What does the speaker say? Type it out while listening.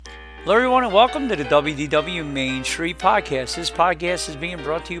Hello, everyone, and welcome to the WDW Main Street Podcast. This podcast is being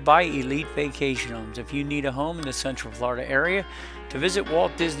brought to you by Elite Vacation Homes. If you need a home in the Central Florida area to visit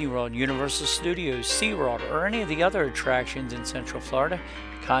Walt Disney World, Universal Studios, SeaWorld, or any of the other attractions in Central Florida,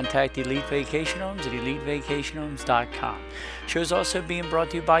 contact Elite Vacation Homes at elitevacationhomes.com. Show's also being brought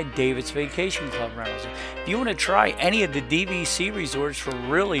to you by David's Vacation Club Rentals. If you want to try any of the DVC resorts for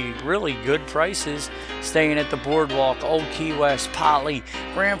really good prices, staying at the Boardwalk, Old Key West, Poly,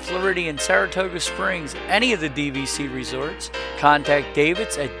 Grand Floridian, Saratoga Springs, any of the DVC resorts, contact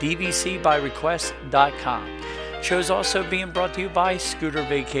David's at dvcbyrequest.com. Show's also being brought to you by Scooter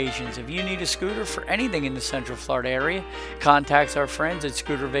Vacations. If you need a scooter for anything in the Central Florida area, contact our friends at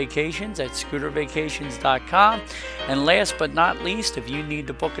Scooter Vacations at scootervacations.com. And last but not least, if you need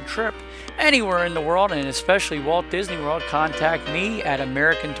to book a trip anywhere in the world, and especially Walt Disney World, contact me at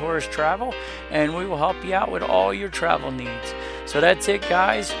American Tourist Travel, and we will help you out with all your travel needs. So that's it,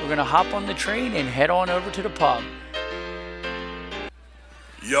 guys. We're going to hop on the train and head on over to the pub.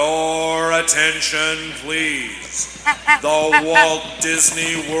 Your attention, please. The Walt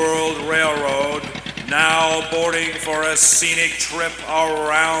Disney World Railroad now boarding for a scenic trip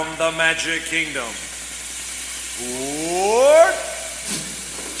around the Magic Kingdom. Board!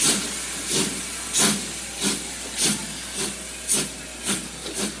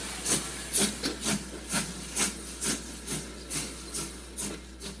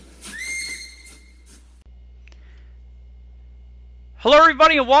 Hello,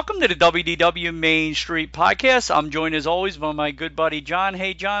 everybody, and welcome to the WDW Main Street Podcast. I'm joined, as always, by my good buddy, John.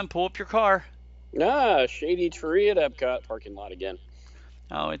 Hey, John, pull up your car. Shady tree at Epcot parking lot again.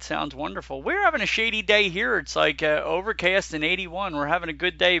 Oh, it sounds wonderful. We're having a shady day here. It's like overcast and 81. We're having a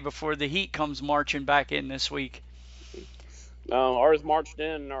good day before the heat comes marching back in this week. Ours marched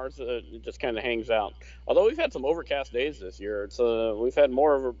in, ours just kind of hangs out. Although we've had some overcast days this year. We've had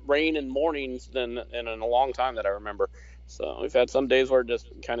more of a rain in mornings than in a long time that I remember. So we've had some days where it just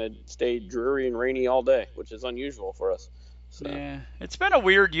kind of stayed dreary and rainy all day, which is unusual for us. So. Yeah, it's been a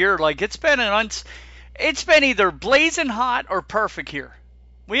weird year. Like it's been either blazing hot or perfect here.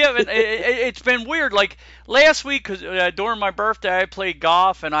 We haven't. It's been weird. Like last week, cause during my birthday, I played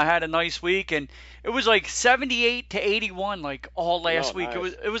golf and I had a nice week, and it was like 78 to 81, like all last week.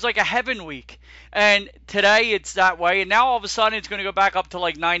 Nice. It was like a heaven week. And today it's that way, and now all of a sudden it's going to go back up to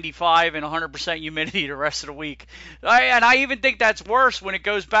like 95 and 100% humidity the rest of the week. I even think that's worse when it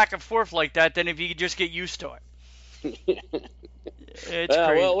goes back and forth like that than if you could just get used to it. It's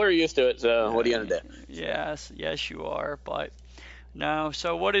crazy. Well, we're used to it, so what are you going to do? Yes, you are, but no.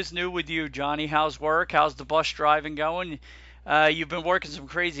 So what is new with you, Johnny? How's work? How's the bus driving going? You've been working some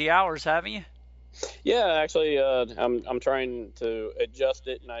crazy hours, haven't you? Yeah, actually, I'm trying to adjust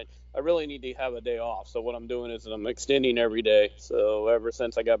it, and I really need to have a day off. So what I'm doing is I'm extending every day. So ever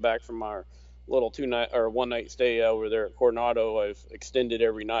since I got back from our little one night stay over there at Coronado, I've extended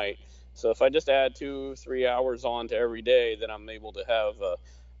every night. So if I just add 2-3 hours on to every day, then I'm able to have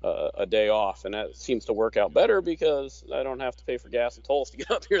a day off, and that seems to work out better because I don't have to pay for gas and tolls to get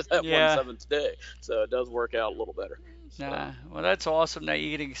up here that 1/7 day. So it does work out a little better. So. Well, that's awesome that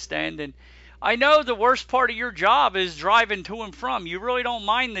you can extend. And I know the worst part of your job is driving to and from. You really don't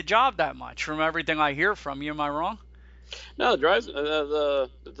mind the job that much, from everything I hear from you. Am I wrong? No,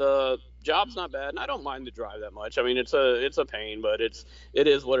 the job's not bad, and I don't mind the drive that much. I mean, it's a pain, but it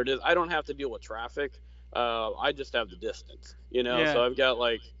is what it is. I don't have to deal with traffic. I just have the distance, Yeah. So I've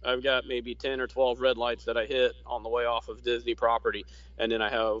got maybe 10 or 12 red lights that I hit on the way off of Disney property, and then I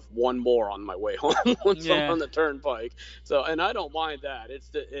have one more on my way home once I'm on the turnpike. So, and I don't mind that. It's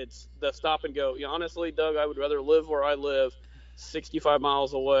the stop and go. Honestly, Doug, I would rather live where I live 65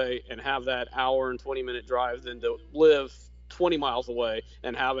 miles away and have that hour and 20-minute drive than to live 20 miles away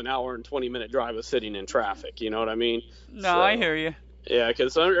and have an hour and 20-minute drive of sitting in traffic. You know what I mean? No, I hear you. Yeah,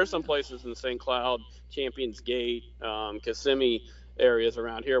 because there's some places in St. Cloud, Champions Gate, Kissimmee areas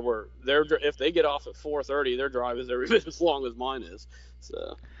around here where if they get off at 4:30, their drive is every bit as long as mine is.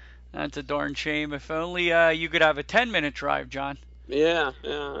 So that's a darn shame. If only you could have a 10-minute drive, John. Yeah,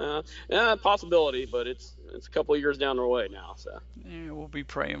 possibility, but it's a couple of years down the way now. So yeah, we'll be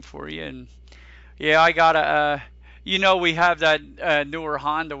praying for you. And yeah, I gotta. We have that newer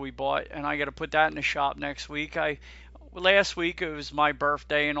Honda we bought, and I gotta put that in the shop next week. Last week it was my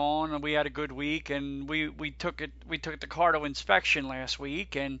birthday and all, and we had a good week, and we took the car to inspection last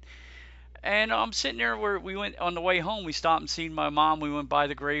week, and I'm sitting there where we went on the way home. We stopped and seen my mom. We went by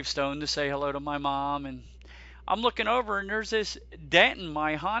the gravestone to say hello to my mom, and I'm looking over, and there's this dent in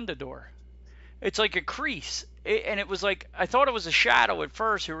my Honda door. It's like a crease, and it was like, I thought it was a shadow at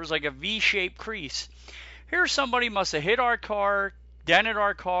first. It was like a V-shaped crease. Here somebody must have hit our car, dented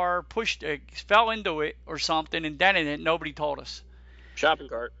our car, fell into it or something, and dented it. Nobody told us. Shopping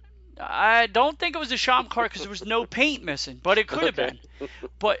cart. I don't think it was a shopping cart because there was no paint missing, but it could have been.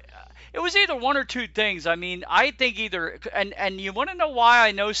 But it was either one or two things. I mean, I think either, and you want to know why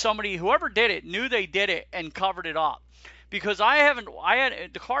I know somebody, whoever did it, knew they did it and covered it up. Because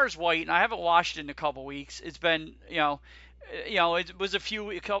the car's white and I haven't washed it in a couple weeks. It's been, it was a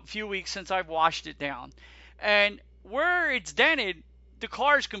few weeks since I've washed it down. And where it's dented, the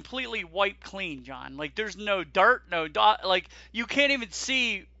car's completely wiped clean, John. Like, there's no dirt, no dot. Like, you can't even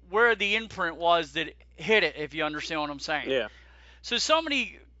see where the imprint was that hit it, if you understand what I'm saying. Yeah. So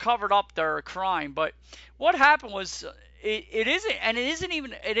somebody covered up their crime. But what happened was it isn't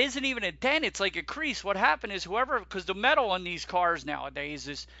even a dent. It's like a crease. What happened is because the metal on these cars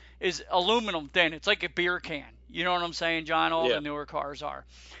nowadays is aluminum thin. It's like a beer can. You know what I'm saying, John? All the newer cars are.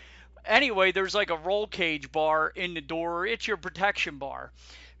 Anyway, there's like a roll cage bar in the door. It's your protection bar.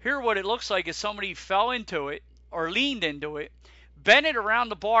 Here, what it looks like is somebody fell into it or leaned into it, bent it around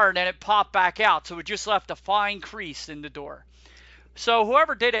the bar, and then it popped back out. So it just left a fine crease in the door. So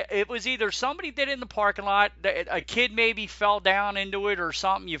whoever did it, it was either somebody did it in the parking lot, a kid maybe fell down into it or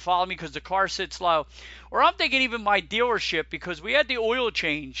something, you follow me, because the car sits low. Or I'm thinking even my dealership, because we had the oil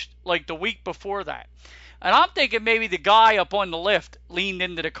changed like the week before that. And I'm thinking maybe the guy up on the lift leaned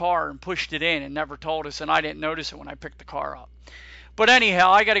into the car and pushed it in and never told us, and I didn't notice it when I picked the car up. But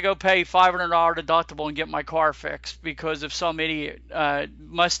anyhow, I got to go pay $500 deductible and get my car fixed because if some idiot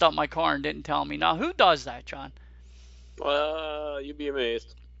messed up my car and didn't tell me. Now, who does that, John? You'd be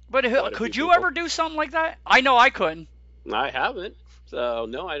amazed. But could you ever do something like that? I know I couldn't. I haven't. So,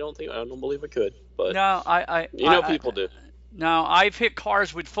 no, I don't believe I could. But no, people do. No, I've hit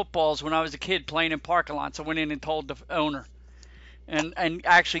cars with footballs when I was a kid playing in parking lots. I went in and told the owner, and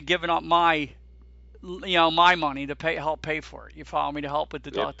actually given up my money to help pay for it. You follow me, to help with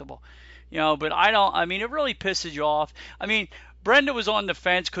the deductible. But I don't. I mean, it really pisses you off. I mean, Brenda was on the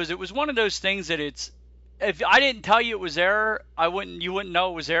fence because it was one of those things that if I didn't tell you it was there, you wouldn't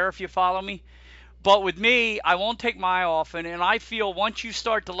know it was there, if you follow me. But with me, I won't take my eye off it, and I feel once you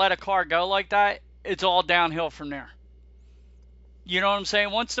start to let a car go like that, it's all downhill from there. You know what I'm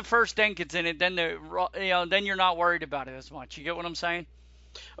saying? Once the first dent gets in it, then then you're not worried about it as much. You get what I'm saying?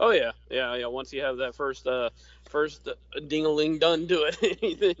 Oh yeah. Once you have that first ding-a-ling done to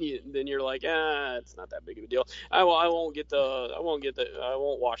it, then you're like, it's not that big of a deal. I won't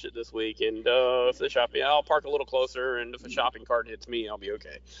wash it this week, and if the shopping, I'll park a little closer, and if a shopping cart hits me, I'll be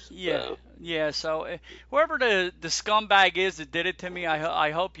okay. Yeah. So whoever the scumbag is that did it to me, I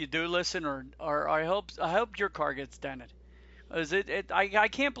hope you do listen, or I hope your car gets dented. I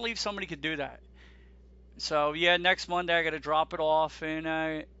can't believe somebody could do that. So yeah, next Monday I got to drop it off,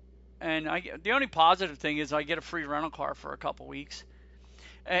 and the only positive thing is I get a free rental car for a couple weeks.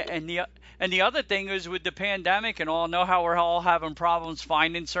 And the other thing is with the pandemic and all, know how we're all having problems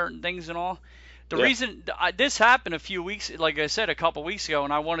finding certain things and all. The reason this happened a couple weeks ago,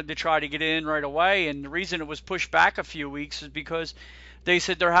 and I wanted to try to get in right away, and the reason it was pushed back a few weeks is because they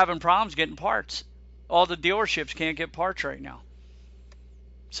said they're having problems getting parts. All the dealerships can't get parts right now.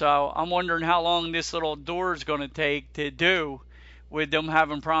 So I'm wondering how long this little door is going to take to do with them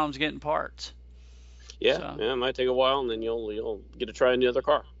having problems getting parts. Yeah, it might take a while, and then you'll get to try another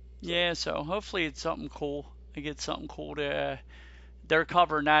car. Yeah, so hopefully it's something cool. I get something cool to. They're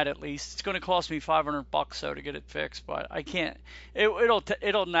covering that at least. It's going to cost me $500 so to get it fixed, but I can't.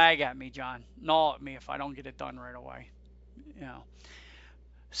 It'll nag at me, John. Gnaw at me if I don't get it done right away.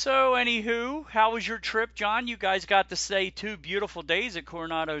 So, anywho, how was your trip, John? You guys got to stay 2 beautiful days at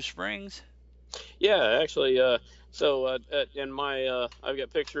Coronado Springs. Yeah, actually, in my, I've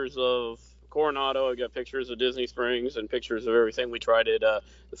got pictures of Coronado, I've got pictures of Disney Springs, and pictures of everything we tried at the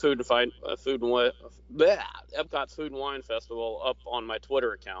Epcot's Food and Wine Festival up on my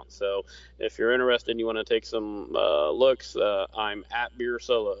Twitter account. So, if you're interested and you want to take some looks, I'm at Beer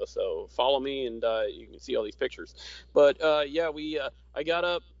Solo. So follow me, and you can see all these pictures. But I got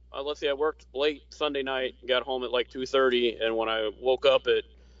up. I worked late Sunday night, got home at like 2:30, and when I woke up at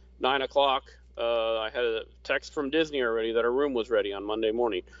 9 o'clock, I had a text from Disney already that our room was ready on Monday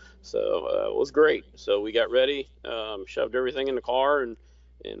morning. So it was great. So we got ready, shoved everything in the car, and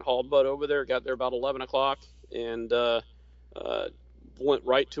hauled butt over there. Got there about 11 o'clock, and went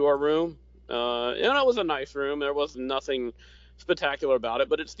right to our room. And it was a nice room. There was nothing spectacular about it,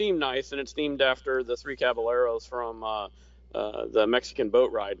 but it steamed nice, and it's themed after the 3 Caballeros from the Mexican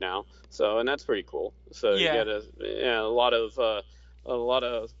boat ride now. So, and that's pretty cool. So you get a lot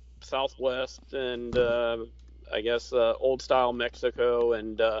of Southwest and I guess old style Mexico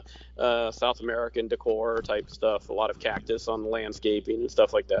and South American decor type stuff. A lot of cactus on the landscaping and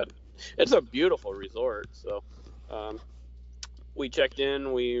stuff like that. It's a beautiful resort. So we checked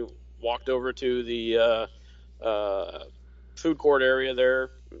in. We walked over to the food court area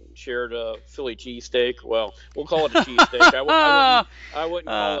there. Shared a Philly cheesesteak. Well, we'll call it a cheesesteak. I wouldn't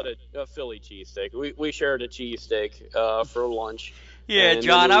call it a Philly cheesesteak. We shared a cheesesteak for lunch. Yeah,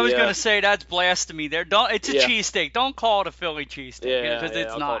 John, I was going to say that's blasphemy there. It's a cheesesteak. Don't call it a Philly cheesesteak because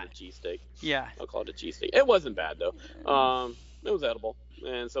it's I'll not. Call it a cheesesteak. Yeah. I'll call it a cheesesteak. It wasn't bad, though. It was edible.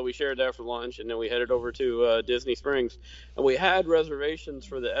 And so we shared that for lunch, and then we headed over to Disney Springs. And we had reservations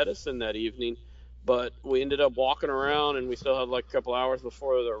for the Edison that evening, but we ended up walking around, and we still had like a couple hours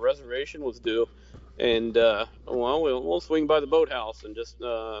before the reservation was due. And, we'll swing by the boathouse and just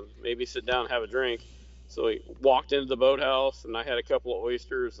maybe sit down and have a drink. So we walked into the boathouse, and I had a couple of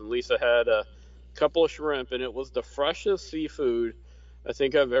oysters, and Lisa had a couple of shrimp, and it was the freshest seafood I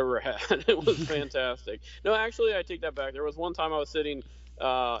think I've ever had. It was fantastic. No, actually, I take that back. There was one time I was sitting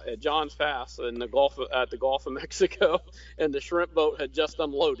at John's Pass in the Gulf of Mexico, and the shrimp boat had just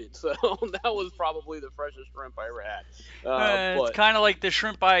unloaded. So that was probably the freshest shrimp I ever had. It's kind of like the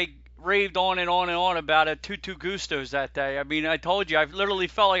shrimp I raved on and on and on about at Tutu Gusto's that day. I mean, I told you, I literally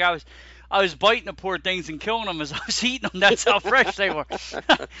felt like I was biting the poor things and killing them as I was eating them. That's how fresh they were.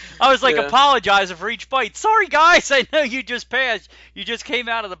 I was like apologizing for each bite. Sorry, guys. I know you just passed. You just came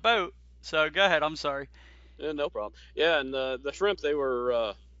out of the boat. So go ahead. I'm sorry. Yeah, no problem. Yeah, and the shrimp, they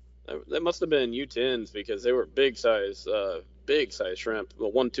must have been U10s because they were big size shrimp.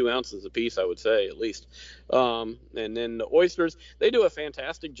 Well, 1-2 ounces a piece, I would say, at least. And then the oysters, they do a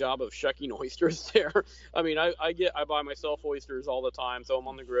fantastic job of shucking oysters there. I mean, I buy myself oysters all the time, throw them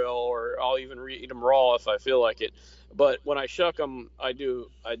on the grill, or I'll even eat them raw if I feel like it. But when I shuck them, I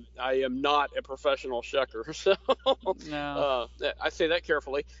am not a professional shucker, so no. I say that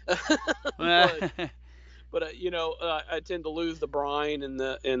carefully. But I tend to lose the brine and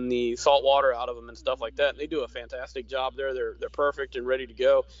the salt water out of them and stuff like that. And they do a fantastic job there. They're perfect and ready to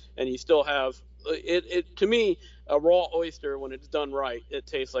go. And you still have it. To me, a raw oyster, when it's done right, it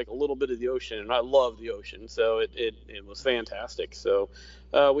tastes like a little bit of the ocean. And I love the ocean, so it was fantastic. So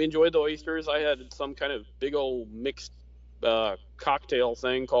we enjoyed the oysters. I had some kind of big old mixed cocktail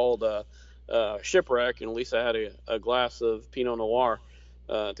thing called Shipwreck, and Lisa had a glass of Pinot Noir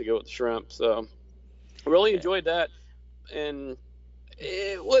to go with the shrimp. So really enjoyed that. And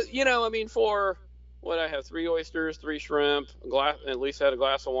it was, for what I have, 3 oysters, 3 shrimp, at least had a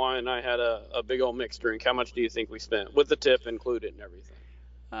glass of wine, and I had a big old mixed drink. How much do you think we spent with the tip included and everything?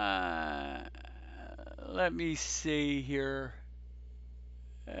 Let me see here.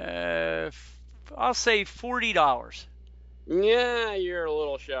 I'll say $40. Yeah, you're a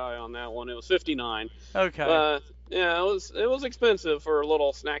little shy on that one. It was $59. Okay. Yeah, it was expensive for a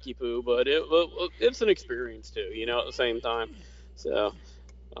little snacky poo, but it's an experience too, at the same time. So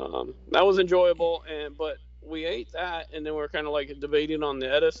that was enjoyable, but we ate that, and then we're kind of like debating on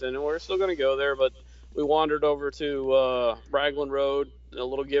the Edison, and we're still going to go there, but we wandered over to Raglan Road, a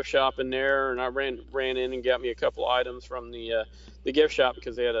little gift shop in there, and I ran in and got me a couple items from the gift shop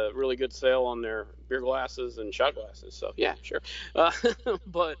because they had a really good sale on their beer glasses and shot glasses. So yeah, sure.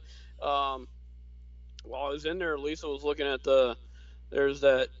 But while I was in there, Lisa was looking at there's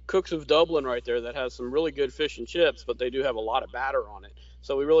that Cooks of Dublin right there that has some really good fish and chips, but they do have a lot of batter on it.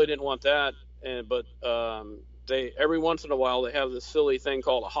 So we really didn't want that. But they every once in a while they have this silly thing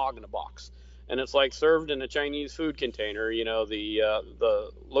called a hog in a box, and it's like served in a Chinese food container. The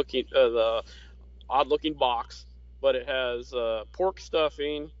odd looking box, but it has pork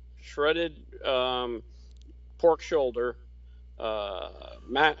stuffing, shredded pork shoulder,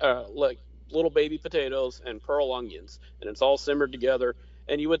 like little baby potatoes and pearl onions, and it's all simmered together.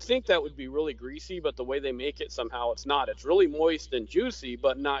 And you would think that would be really greasy, but the way they make it, somehow it's not. It's really moist and juicy,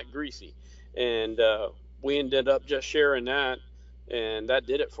 but not greasy. And we ended up just sharing that, and that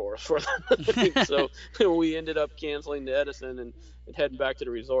did it for us for the night. So we ended up canceling the Edison and heading back to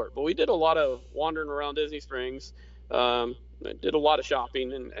the resort. But we did a lot of wandering around Disney Springs, did a lot of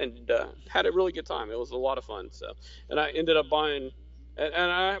shopping, and had a really good time. It was a lot of fun. So, and I ended up buying. And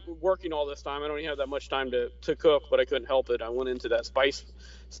I'm working all this time. I don't even have that much time to cook, but I couldn't help it. I went into that spice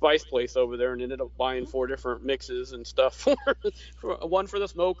place over there and ended up buying 4 different mixes and stuff for one for the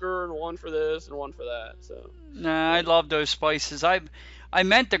smoker and one for this and one for that. So I love those spices. I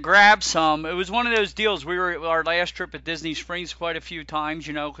meant to grab some. It was one of those deals. We were our last trip at Disney Springs quite a few times,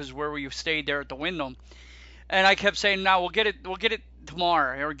 because where we stayed there at the Wyndham. And I kept saying, "No, we'll get it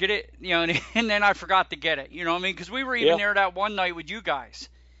tomorrow, or get it," and then I forgot to get it. You know what I mean? Because we were even there that one night with you guys.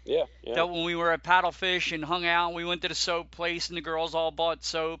 Yeah, yeah. That when we were at Paddlefish and hung out, we went to the soap place and the girls all bought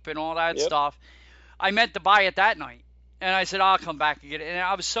soap and all that Yep. stuff. I meant to buy it that night. And I said, I'll come back and get it. And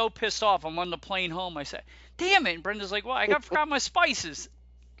I was so pissed off. I'm on the plane home. I said, damn it. And Brenda's like, well, I forgot my spices.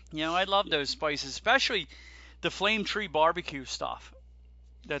 You know, I love those spices, especially the Flame Tree barbecue stuff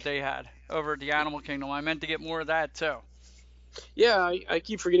that they had over at the Animal Kingdom. I meant to get more of that, too. Yeah, I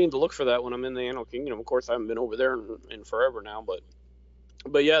keep forgetting to look for that when I'm in the Animal Kingdom. Of course, I haven't been over there in forever now,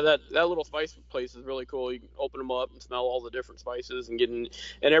 but yeah, that little spice place is really cool. You can open them up and smell all the different spices and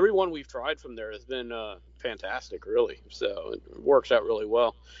and every one we've tried from there has been fantastic, really. So it works out really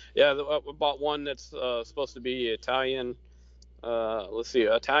well. Yeah, I bought one that's supposed to be Italian.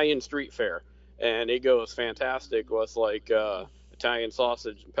 Italian street fare, and it goes fantastic with like Italian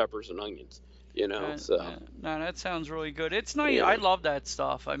sausage and peppers and onions. No, that sounds really good. It's nice. Yeah. I love that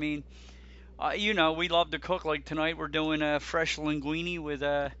stuff. I mean, you know, we love to cook. Like tonight, we're doing a fresh linguine with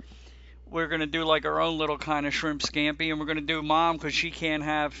we're gonna do like our own little kind of shrimp scampi, and we're gonna do Mom because she can't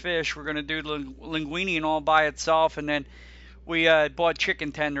have fish. We're gonna do linguine and all by itself, and then we bought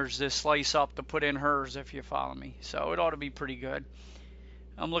chicken tenders to slice up to put in hers, if you follow me. So it ought to be pretty good.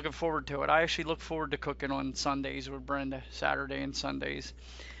 I'm looking forward to it. I actually look forward to cooking on Sundays with Brenda, Saturday and Sundays.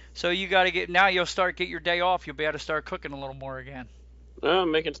 So you got to you'll get your day off. You'll be able to start cooking a little more again. I'm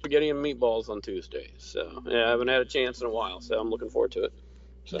making spaghetti and meatballs on Tuesdays, so yeah, I haven't had a chance in a while, so I'm looking forward to it.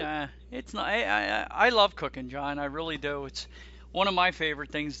 So. Nah, it's not. I love cooking, John. I really do. It's one of my favorite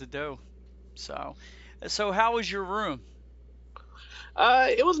things to do. So how was your room?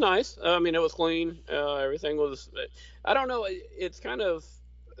 It was nice. I mean, it was clean. Everything was. I don't know. It's kind of.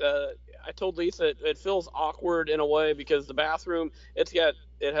 I told Lisa it feels awkward in a way because the bathroom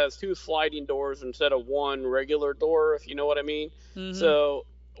it has two sliding doors instead of one regular door, if you know what I mean. Mm-hmm. So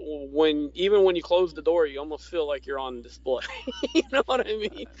even when you close the door, you almost feel like you're on display. You know what I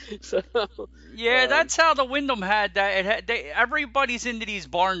mean? So yeah, that's how the Wyndham had that. Everybody's into these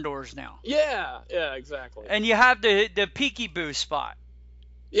barn doors now. Yeah, exactly. And you have the peekaboo spot.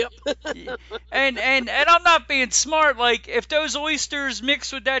 Yep. and I'm not being smart. Like if those oysters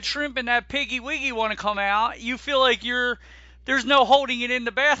mixed with that shrimp and that piggy wiggy want to come out, you feel like there's no holding it in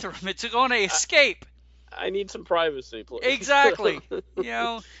the bathroom. It's going to escape. I need some privacy, please. Exactly.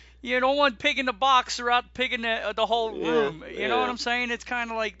 You don't want pig in the box throughout pig in the whole room. You know what I'm saying? It's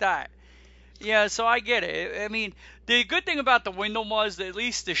kind of like that. Yeah, so I get it. I mean, the good thing about the Wyndham was that at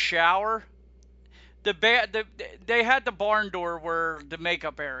least the shower, they had the barn door where the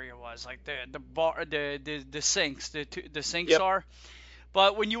makeup area was, like the sinks, the sinks Yep. are.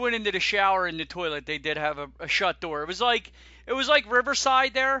 But when you went into the shower and the toilet, they did have a shut door. It was like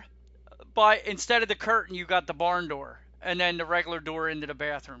Riverside there, but instead of the curtain, you got the barn door, and then the regular door into the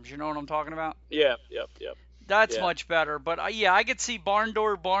bathrooms. You know what I'm talking about? Yep. That's Yeah. much better. But I could see barn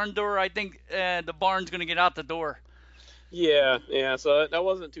door. I think the barn's gonna get out the door. Yeah. So I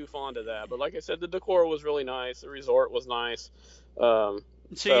wasn't too fond of that, but like I said, the decor was really nice. The resort was nice.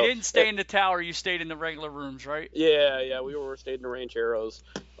 So you didn't stay in the tower. You stayed in the regular rooms, right? Yeah. We stayed in the Rancheros,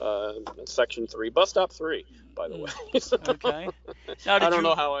 section 3, bus stop 3, by the way. So, Okay. Now, I don't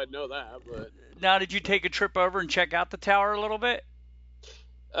know how I'd know that, but. Now, did you take a trip over and check out the tower a little bit?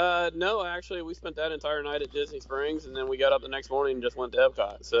 No, actually, we spent that entire night at Disney Springs, and then we got up the next morning and just went to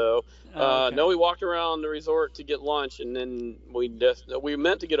Epcot. So, Okay. no, we walked around the resort to get lunch, and then we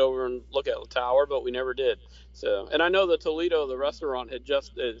meant to get over and look at the tower, but we never did. So, and I know the Toledo, the restaurant,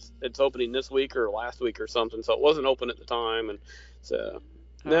 it's opening this week or last week or something, so it wasn't open at the time, and so,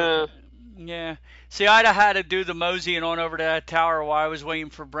 nah. Yeah. See, I'd have had to do the moseying on over to that tower while I was waiting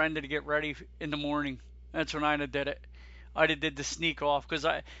for Brenda to get ready in the morning. That's when I'd have did it. I'd have did the sneak off because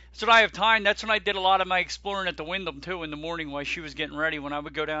that's when I have time. That's when I did a lot of my exploring at the Wyndham too in the morning while she was getting ready. When I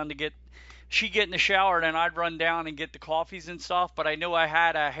would go down to she'd get in the shower, and then I'd run down and get the coffees and stuff. But I knew I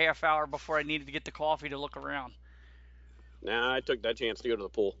had a half hour before I needed to get the coffee to look around. Nah, I took that chance to go to the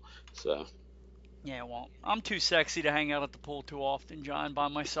pool. So. Yeah, well, I'm too sexy to hang out at the pool too often, John, by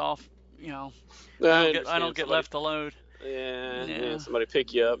myself. You know, I don't get left alone. Yeah, somebody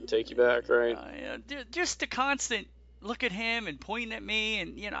pick you up and take you back, right? Just the constant look at him and pointing at me,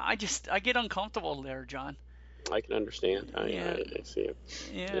 and I get uncomfortable there, John. I can understand. I see it.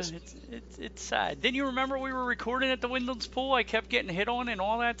 Yeah, it's sad. Didn't you remember we were recording at the Wyndham's pool? I kept getting hit on and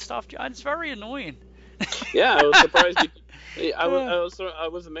all that stuff, John. It's very annoying. Yeah, I was surprised. I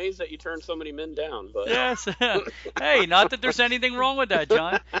was amazed that you turned so many men down. But yes, hey, not that there's anything wrong with that,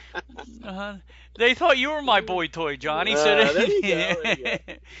 John. They thought you were my boy toy, Johnny. So there you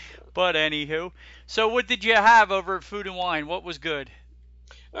go. But anywho, so what did you have over at Food and Wine? What was good?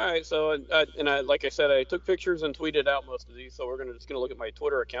 All right, so like I said, I took pictures and tweeted out most of these. So we're just gonna look at my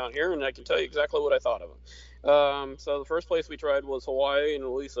Twitter account here, and I can tell you exactly what I thought of them. So the first place we tried was Hawaii, and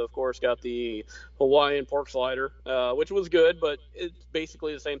Lisa, of course, got the Hawaiian pork slider, which was good, but it's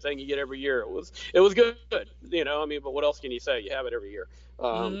basically the same thing you get every year. It was good, I mean, but what else can you say? You have it every year.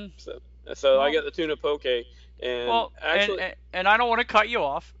 So I got the tuna poke, and actually, and I don't want to cut you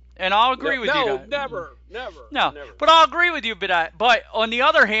off. And I'll agree with you. No, never. No, but I'll agree with you. But on the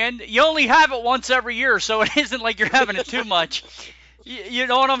other hand, you only have it once every year, so it isn't like you're having it too much. You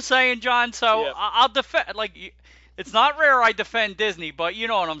know what I'm saying, John? So yeah. I'll defend. Like, it's not rare I defend Disney, but you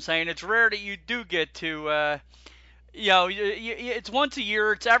know what I'm saying. It's rare that you do get to. It's once a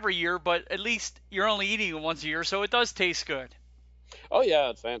year. It's every year, but at least you're only eating it once a year, so it does taste good. Oh yeah,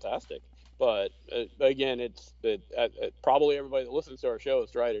 it's fantastic. But again, it's probably everybody that listens to our show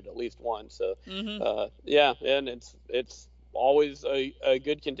has tried it at least once. So yeah, and it's always a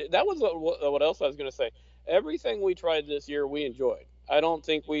good that was what else I was going to say. Everything we tried this year we enjoyed. I don't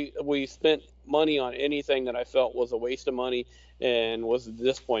think we spent money on anything that I felt was a waste of money and was a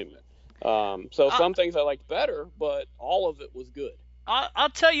disappointment. Some things I liked better, but all of it was good. I'll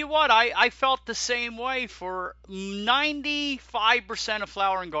tell you what, I felt the same way for 95% of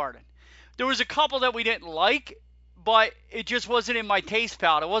Flower and Garden. There was a couple that we didn't like, but it just wasn't in my taste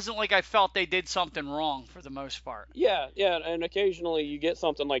palette. It wasn't like I felt they did something wrong for the most part. Yeah, and occasionally you get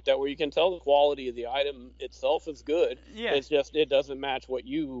something like that where you can tell the quality of the item itself is good. Yeah. It's just it doesn't match what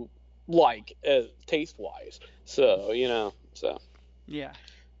you like taste-wise. So, Yeah.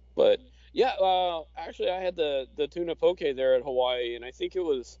 But, yeah, actually I had the tuna poke there at Hawaii, and I think it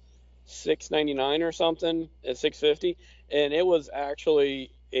was $6.99 or something at $6.50, and it was actually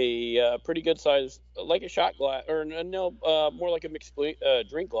a pretty good size, like a shot glass, or no, more like a mixed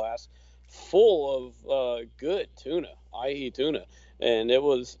drink glass, full of good tuna, ahi tuna, and that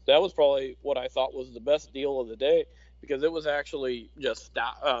was probably what I thought was the best deal of the day, because it was actually just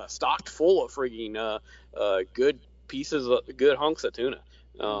stocked full of frigging good pieces, good hunks of tuna.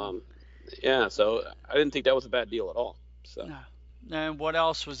 Yeah, so I didn't think that was a bad deal at all. So. No. And what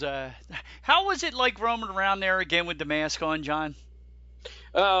else was how was it like roaming around there again with the mask on, John?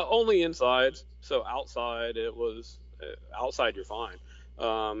 Only inside. So outside, it was outside. You're fine.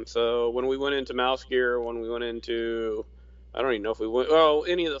 So when we went into Mouse Gear, when we went into, I don't even know if we went. Well,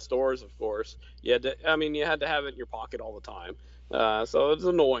 any of the stores, of course. You had to have it in your pocket all the time. So it's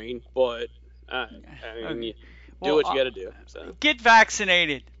annoying, but you do what you got to do. So. Get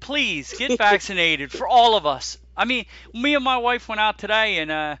vaccinated, please. Get vaccinated for all of us. I mean, me and my wife went out today,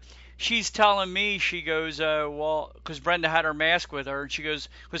 and she's telling me, she goes, because Brenda had her mask with her, and she goes,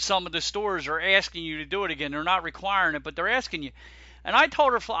 because some of the stores are asking you to do it again. They're not requiring it, but they're asking you. And I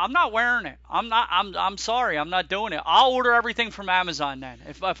told her, I'm not wearing it. I'm sorry, I'm not doing it. I'll order everything from Amazon then.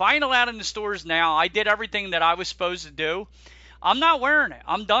 If I ain't allowed in the stores now, I did everything that I was supposed to do. I'm not wearing it.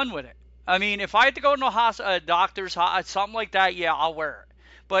 I'm done with it. I mean, if I had to go to a doctor's, something like that, yeah, I'll wear it.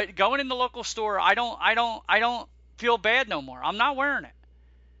 But going in the local store, I don't feel bad no more. I'm not wearing it.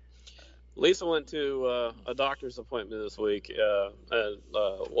 Lisa went to a doctor's appointment this week at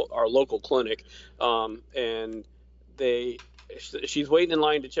our local clinic, and she's waiting in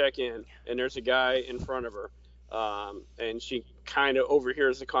line to check in, and there's a guy in front of her, and she kind of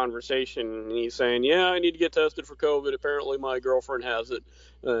overhears the conversation, and he's saying, yeah, I need to get tested for COVID. Apparently my girlfriend has it,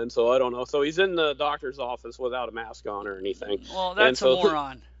 and so I don't know. So he's in the doctor's office without a mask on or anything. Well, that's a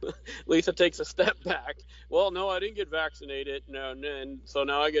moron. Lisa takes a step back. Well, no, I didn't get vaccinated. No, and so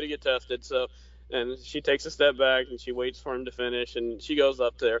now I got to get tested. So, and she takes a step back and she waits for him to finish, and she goes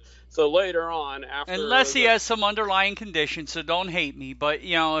up there. So later on, after unless he has some underlying condition, so don't hate me. But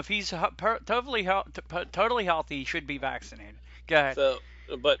if he's totally healthy, he should be vaccinated. Go ahead. So,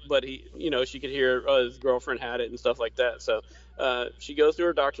 but he, she could hear his girlfriend had it and stuff like that. So, she goes to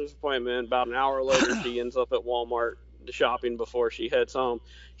her doctor's appointment. About an hour later, she ends up at Walmart shopping before she heads home.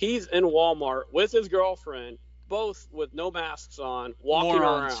 He's in Walmart with his girlfriend, both with no masks on, walking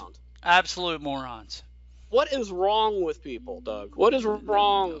around. Absolute morons. What is wrong with people, Doug? What is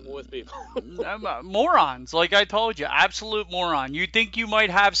wrong with people? Morons, like I told you, absolute moron. You think you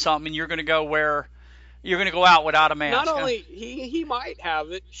might have something, and you're going to go out without a mask. Not only he might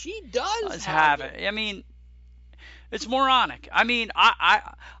have it, she does have it. I mean, it's moronic. I mean,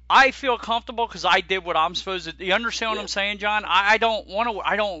 I feel comfortable because I did what I'm supposed to do. You understand what I'm saying, John? I don't want to.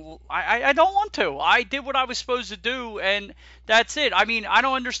 I don't want to. I did what I was supposed to do, and that's it. I mean, I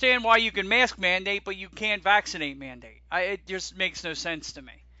don't understand why you can mask mandate, but you can't vaccinate mandate. It just makes no sense to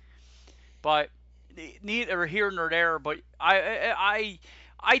me. But neither here nor there. But I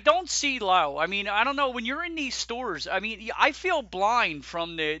I don't see low. I mean, I don't know, when you're in these stores. I mean, I feel blind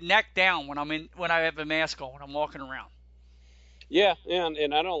from the neck down when I have a mask on when I'm walking around. Yeah,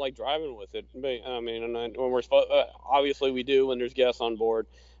 and I don't like driving with it. But, I mean, when we're obviously we do when there's guests on board,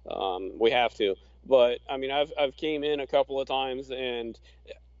 we have to. But I mean, I've came in a couple of times, and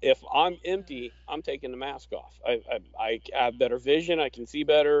if I'm empty, I'm taking the mask off. I have better vision, I can see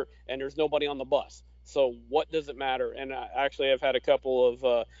better, and there's nobody on the bus. So what does it matter? And I've had a couple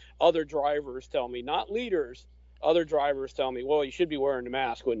of other drivers tell me, not leaders, other drivers tell me, well, you should be wearing the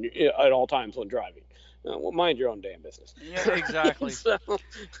mask at all times when driving. Well, mind your own damn business. Yeah, exactly.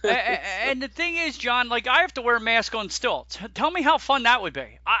 And the thing is, John, like, I have to wear a mask on still. Tell me how fun that would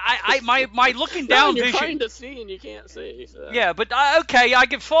be. My looking down you're vision. Trying to see and you can't see. So. Yeah, but okay, I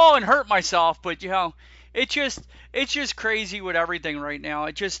could fall and hurt myself, but it's just crazy with everything right now.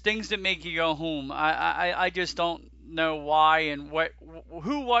 It's just things that make you go home. I just don't know why and what,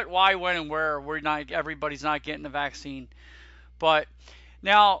 why, when, and where everybody's not getting the vaccine. But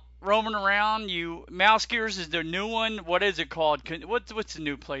now, roaming around, Mouse Gears is the new one. What is it called? What's the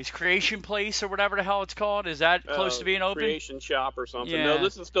new place? Creation Place or whatever the hell it's called? Is that close to being open? Creation Shop or something. Yeah. No,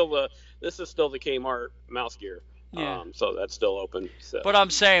 this is still the Kmart Mouse Gear. Yeah. So that's still open. So. But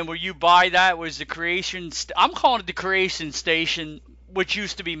I'm saying, where you buy that was the Creation. I'm calling it the Creation Station, which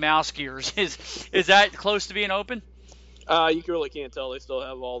used to be Mouse Gears. Is that close to being open? You really can't tell. They still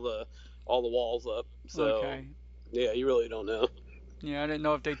have all the walls up. So okay. Yeah, you really don't know. Yeah, I didn't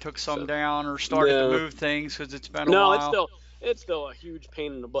know if they took some down or started to move things because it's been a while. No, it's still a huge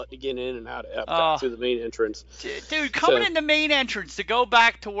pain in the butt to get in and out of Epcot through the main entrance. Dude, coming in the main entrance to go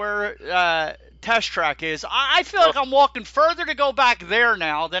back to where Test Track is, I feel like I'm walking further to go back there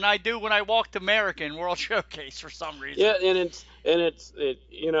now than I do when I walked American World Showcase for some reason. Yeah, and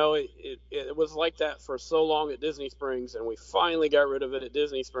it was like that for so long at Disney Springs, and we finally got rid of it at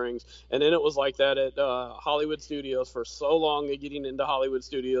Disney Springs, and then it was like that at Hollywood Studios for so long, getting into Hollywood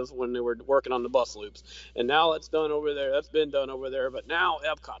Studios when they were working on the bus loops, and now it's done over there. That's been done over there, but now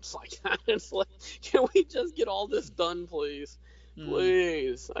Epcot's like that. It's like, can we just get all this done, please?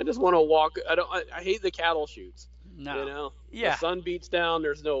 Please. I just want to walk. I hate the cattle chutes. No. The sun beats down.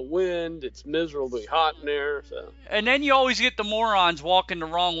 There's no wind. It's miserably hot in there. So. And then you always get the morons walking the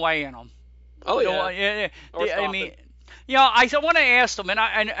wrong way in them. Oh yeah. I mean, I want to ask them,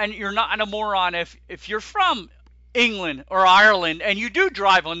 and you're not a moron if you're from England or Ireland and you do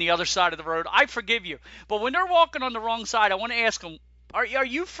drive on the other side of the road. I forgive you. But when they're walking on the wrong side, I want to ask them. Are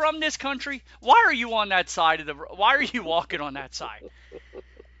you from this country? Why are you on that side of why are you walking on that side?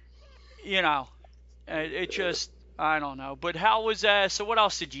 It just, I don't know. But how was so what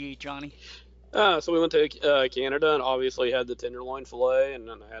else did you eat, Johnny? So we went to Canada and obviously had the tenderloin filet, and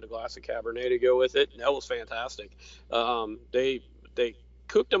then I had a glass of Cabernet to go with it. That was fantastic. They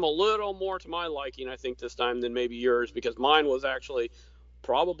cooked them a little more to my liking, I think, this time than maybe yours, because mine was actually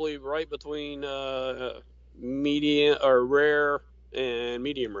probably right between medium or rare and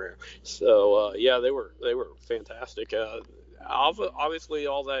medium rare. So they were fantastic. Obviously,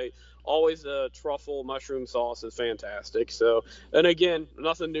 always the truffle mushroom sauce is fantastic. So, and again,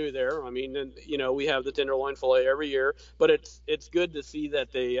 nothing new there. I mean, we have the tenderloin filet every year, but it's good to see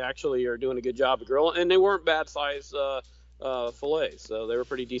that they actually are doing a good job of grilling, and they weren't bad size fillets, so they were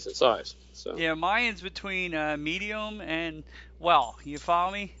pretty decent size. So yeah, mine's between medium and well, you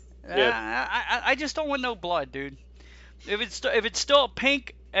follow me? Yeah. I just don't want no blood, dude. If it's still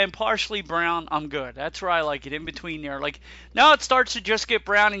pink and partially brown, I'm good. That's where I like it, in between there. Like, now it starts to just get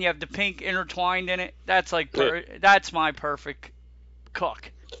brown and you have the pink intertwined in it. That's like that's my perfect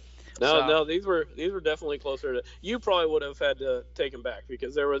cook. No, these were definitely closer to. You probably would have had to take them back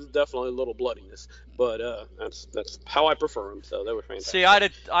because there was definitely a little bloodiness, but that's how I prefer them. So they were fantastic. See,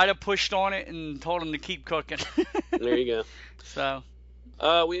 I'd have pushed on it and told them to keep cooking. There you go. So.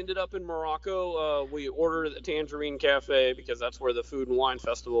 We ended up in Morocco. We ordered at the Tangerine Cafe because that's where the Food and Wine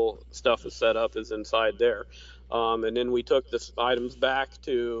Festival stuff is set up, is inside there. And then we took the items back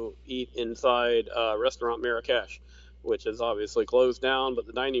to eat inside Restaurant Marrakesh, which is obviously closed down, but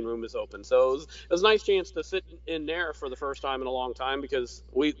the dining room is open. So it was a nice chance to sit in there for the first time in a long time, because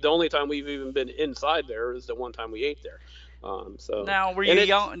the only time we've even been inside there is the one time we ate there. Now,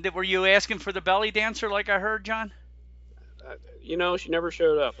 were you asking for the belly dancer like I heard, John? She never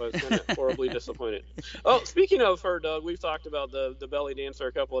showed up. I was kind of horribly disappointed. Oh, speaking of her, Doug, we've talked about the belly dancer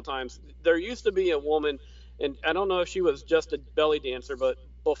a couple of times. There used to be a woman, and I don't know if she was just a belly dancer, but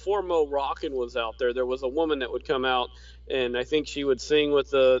before Mo Rockin was out there was a woman that would come out, and I think she would sing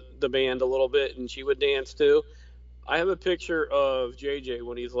with the band a little bit, and she would dance too. I have a picture of JJ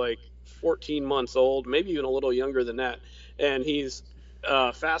when he's like 14 months old, maybe even a little younger than that, and he's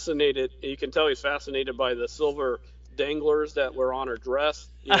fascinated. You can tell he's fascinated by the silver danglers that were on her dress,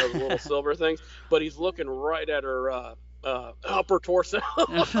 the little silver things. But he's looking right at her upper torso.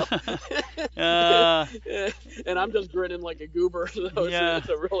 And I'm just grinning like a goober. So it's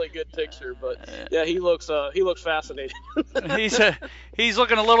a really good picture. But yeah, he looks fascinated. he's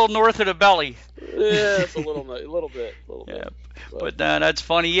looking a little north of the belly. Yeah, it's a little bit. Yeah, but that's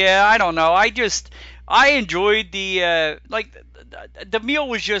funny. Yeah, I don't know. I enjoyed the the meal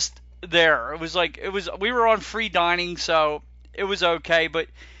was just there. It was we were on free dining, so it was okay. But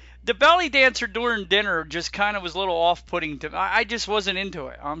the belly dancer during dinner just kind of was a little off-putting to me. I just wasn't into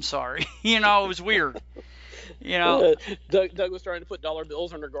it. I'm sorry. It was weird. Doug was trying to put dollar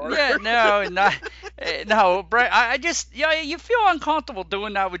bills on her garter. Yeah, no, Brett. I just, you feel uncomfortable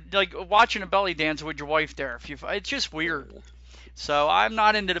doing that with watching a belly dancer with your wife there. It's just weird. So I'm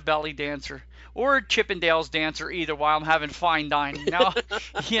not into the belly dancer or Chippendales dancer either while I'm having fine dining. Now,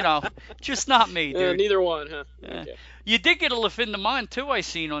 just not me, dude. Neither one, huh? Yeah. Okay. You did get a Le Fin de Monde too, I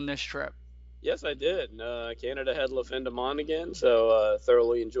seen on this trip. Yes, I did. Canada had Le Fin de Monde again, so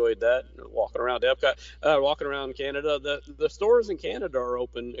thoroughly enjoyed that. Walking around Epcot, walking around Canada. The stores in Canada are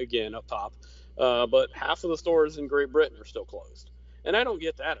open again up top, but half of the stores in Great Britain are still closed. And I don't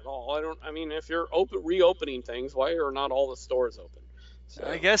get that at all. If you're reopening things, why are not all the stores open? So,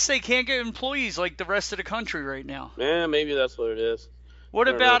 I guess they can't get employees like the rest of the country right now. Yeah, maybe that's what it is. What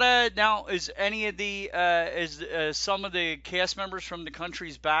about now? Is any of the some of the cast members from the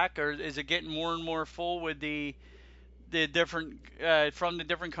countries back, or is it getting more and more full with the different from the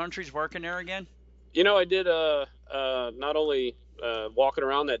different countries working there again? I did not only walking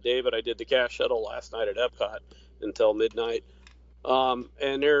around that day, but I did the cash shuttle last night at Epcot until midnight. And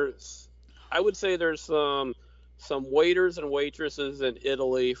I would say there's some waiters and waitresses in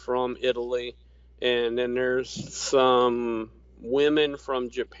Italy from Italy, and then there's some women from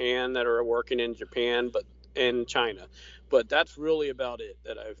Japan that are working in Japan and China, but that's really about it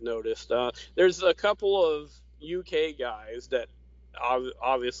that I've noticed. There's a couple of UK guys that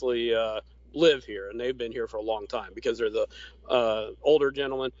obviously live here, and they've been here for a long time because they're the older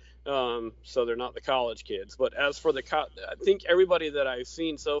gentlemen, so they're not the college kids. But as for I think everybody that I've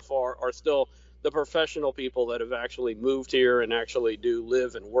seen so far are still the professional people that have actually moved here and actually do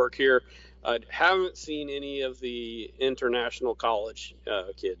live and work here. I haven't seen any of the international college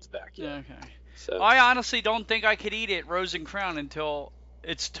kids back yet. Okay. So I honestly don't think I could eat at Rose and Crown until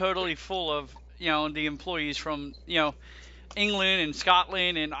it's totally full of the employees from England and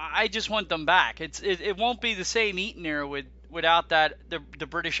Scotland, and I just want them back. It won't be the same eating there without the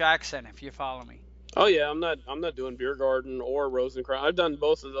British accent, if you follow me. Oh yeah, I'm not doing Beer Garden or Rose and Crown. I've done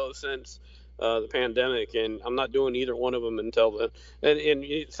both of those since the pandemic, and I'm not doing either one of them until then. And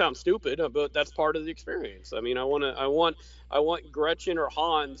it sounds stupid, but that's part of the experience. I want Gretchen or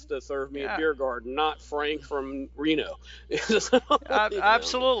Hans to serve me at Beer Garden, not Frank from Reno.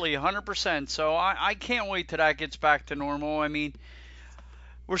 Absolutely, 100%. So I can't wait till that gets back to normal.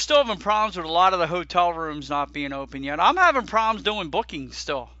 We're still having problems with a lot of the hotel rooms not being open yet. I'm having problems doing bookings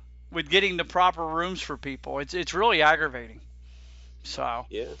still with getting the proper rooms for people. It's really aggravating. So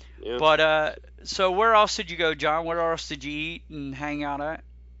yeah. But so where else did you go, John? Where else did you eat and hang out at?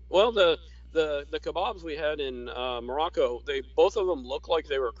 Well, the kebabs we had in Morocco, both of them looked like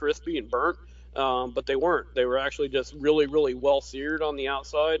they were crispy and burnt, but they weren't. They were actually just really, really well seared on the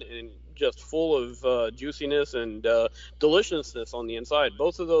outside and just full of juiciness and deliciousness on the inside.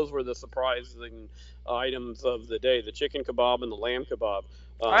 Both of those were the surprising items of the day: the chicken kebab and the lamb kebab.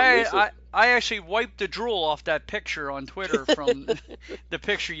 I actually wiped the drool off that picture on Twitter from the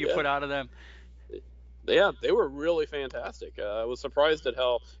picture you put out of them. Yeah, they were really fantastic. I was surprised at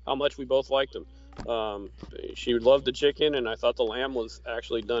how much we both liked them. She loved the chicken, and I thought the lamb was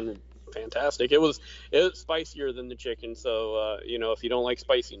actually done fantastic. It was spicier than the chicken, so if you don't like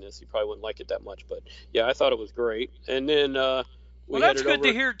spiciness, you probably wouldn't like it that much. But yeah, I thought it was great. And then well, that's good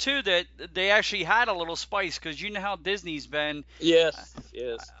to hear too that they actually had a little spice, because you know how Disney's been. Yes.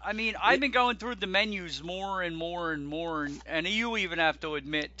 I've been going through the menus more and more and more, and you even have to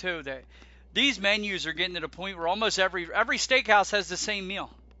admit too that these menus are getting to the point where almost every steakhouse has the same meal.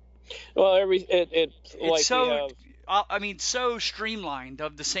 Well, so streamlined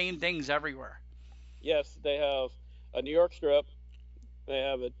of the same things everywhere. Yes, they have a New York strip, they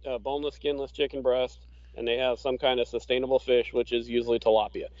have a boneless, skinless chicken breast, and they have some kind of sustainable fish, which is usually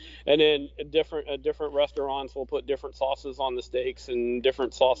tilapia. And then different restaurants will put different sauces on the steaks and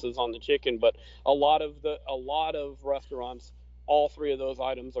different sauces on the chicken. But a lot of restaurants, all three of those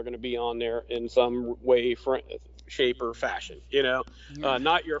items are going to be on there in some way, shape, or fashion.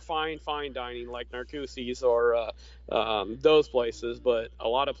 Not your fine dining like Narcoossee's or those places, but a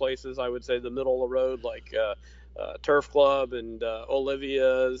lot of places I would say the middle of the road like Turf Club and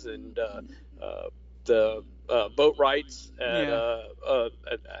Olivia's and the boat rights at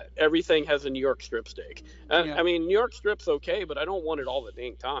everything has a New York strip steak. I mean, New York strip's okay, but I don't want it all the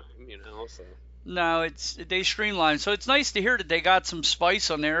dang time, so. No, they streamline. So it's nice to hear that they got some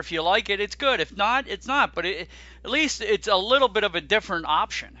spice on there. If you like it, it's good. If not, it's not. But at least it's a little bit of a different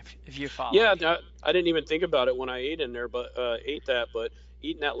option if you follow. Yeah, I didn't even think about it when I ate in there, but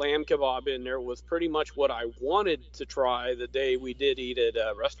eating that lamb kebab in there was pretty much what I wanted to try the day we did eat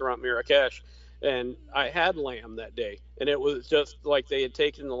at Restaurant Marrakesh. And I had lamb that day, and it was just like they had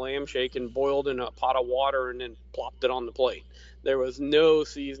taken the lamb shake and boiled in a pot of water and then plopped it on the plate. There was no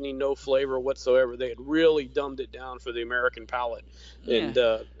seasoning, no flavor whatsoever. They had really dumbed it down for the American palate, and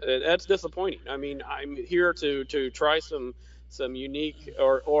that's disappointing. I mean, I'm here to try some unique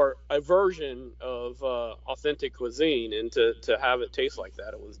or a version of authentic cuisine, and to have it taste like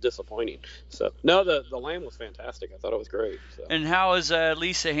that, it was disappointing. So no, the lamb was fantastic. I thought it was great. So. And how is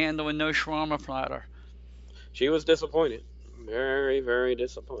Lisa handling no shawarma platter? She was disappointed, very, very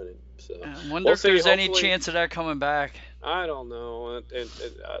disappointed. So I wonder if there's any chance of that coming back. I don't know. And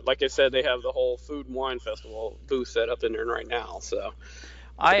like I said, they have the whole Food and Wine Festival booth set up in there right now. So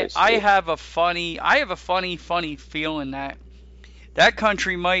I have a funny feeling that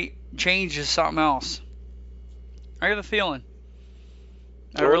country might change to something else. I have a feeling.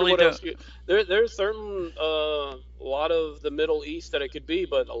 I really do. There's certain a lot of the Middle East that it could be,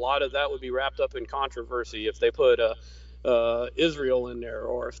 but a lot of that would be wrapped up in controversy if they put Israel in there,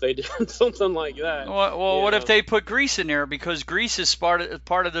 or if they did something like that. Well, what if they put Greece in there, because Greece is part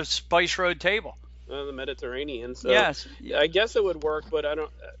of the Spice Road table? The Mediterranean. So yes. I guess it would work, but I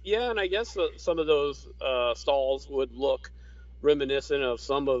don't. Yeah, and I guess some of those stalls would look reminiscent of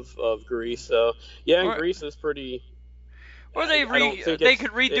some of Greece. So and Greece is pretty. Or they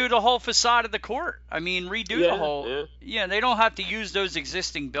could redo the whole facade of the court. I mean, redo the whole. Yeah, they don't have to use those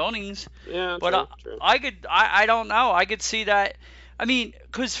existing buildings. Yeah, but true. I don't know. I could see that. I mean,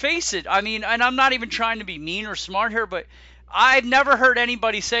 because face it. I mean, and I'm not even trying to be mean or smart here, but I've never heard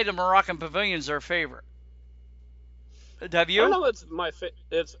anybody say the Moroccan pavilion's their favorite. Have you? I don't know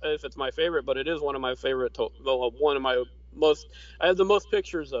if it's my favorite, but it is one of my favorite. One of my most. I have the most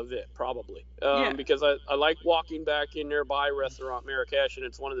pictures of it, probably, because I like walking back in there by Restaurant Marrakesh, and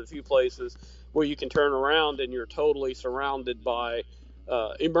it's one of the few places where you can turn around and you're totally surrounded by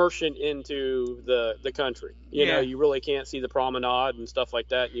immersion into the country. You know, you really can't see the promenade and stuff like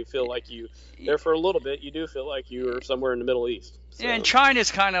that, and you feel like there for a little bit. You do feel like you are somewhere in the Middle East. So. Yeah, and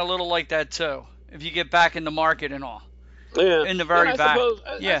China's kind of a little like that too, if you get back in the market and all. Yeah, in the very back.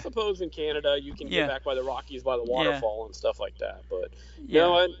 I suppose in Canada you can get back by the Rockies, by the waterfall and stuff like that. But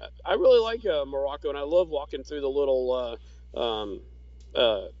I really like Morocco, and I love walking through the little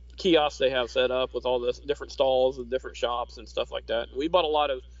kiosks they have set up with all the different stalls and different shops and stuff like that. We've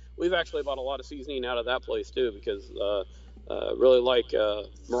actually bought a lot of seasoning out of that place too, because really like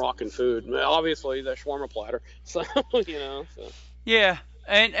Moroccan food. Obviously the shawarma platter, so So. Yeah.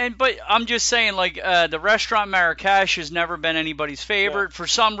 But I'm just saying, like, the Restaurant Marrakesh has never been anybody's favorite. Yeah. For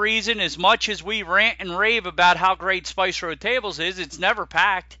some reason, as much as we rant and rave about how great Spice Road Tables is, it's never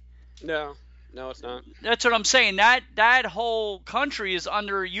packed. No, it's not. That's what I'm saying. That whole country is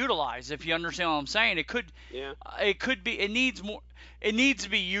underutilized, if you understand what I'm saying. It could be. It needs more. It needs to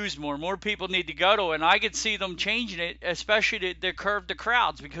be used more. More people need to go to it, and I could see them changing it, especially to curb the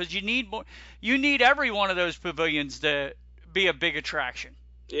crowds, because you need more. You need every one of those pavilions to be a big attraction.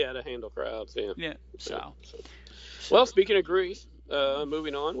 Yeah, to handle crowds. Yeah. Yeah. So. Well, speaking of Greece,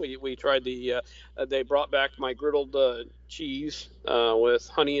 moving on, we tried they brought back my griddled cheese with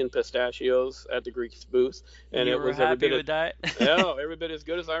honey and pistachios at the Greek booth, and you were happy with that? Every bit as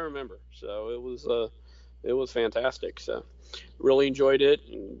good as I remember. So it was fantastic. So really enjoyed it.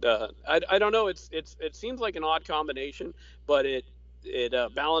 And I don't know. It seems like an odd combination, but it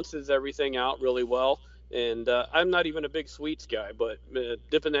balances everything out really well. And I'm not even a big sweets guy, but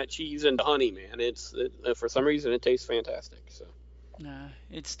dipping that cheese into honey, man, for some reason it tastes fantastic. So.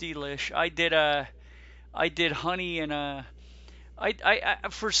 It's delish. I did honey and I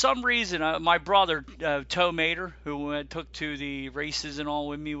for some reason my brother Toe Mater, who took to the races and all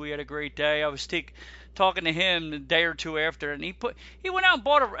with me, we had a great day. I was talking to him a day or two after, and he went out and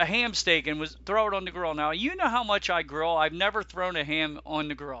bought a ham steak and was throw it on the grill. Now, you know how much I grill. I've never thrown a ham on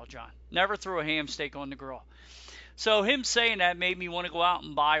the grill, John. Never threw a ham steak on the grill. So him saying that made me want to go out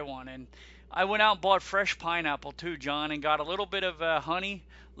and buy one. And I went out and bought fresh pineapple too, John, and got a little bit of honey,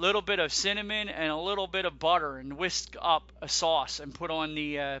 a little bit of cinnamon, and a little bit of butter, and whisked up a sauce and put on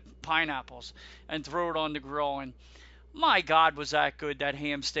the pineapples and throw it on the grill. And my God, was that good, that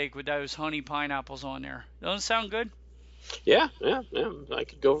ham steak with those honey pineapples on there. Doesn't sound good? Yeah. I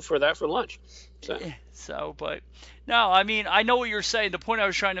could go for that for lunch. But no, I mean, I know what you're saying. The point I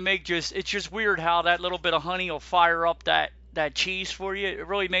was trying to make, it's just weird how that little bit of honey will fire up that cheese for you. It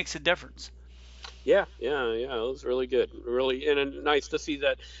really makes a difference. Yeah. It was really good. Really, and nice to see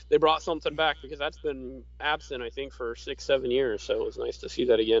that they brought something back, because that's been absent, I think, for 6-7 years. So it was nice to see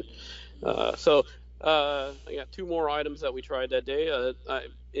that again. I got 2 more items that we tried that day. I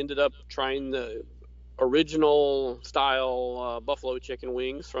ended up trying the original style buffalo chicken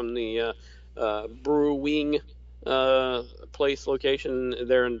wings from the Brew Wing place location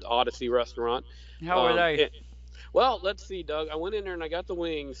there in Odyssey Restaurant. How are they? Well, let's see, Doug. I went in there and I got the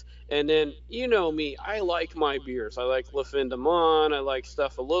wings, and then, you know me, I like my beers. I like Le Fin de Mon. I like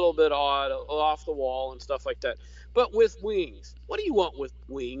stuff a little bit odd, off the wall and stuff like that. But with wings, what do you want with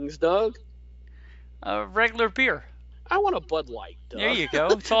wings, Doug? Regular beer. I want a Bud Light, Doug. There you go.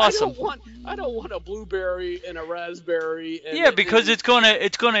 It's awesome. I don't want a blueberry and a raspberry. Because it's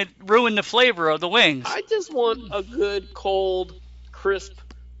gonna ruin the flavor of the wings. I just want a good, cold, crisp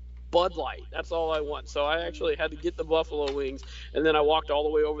Bud Light. That's all I want. So I actually had to get the buffalo wings, and then I walked all the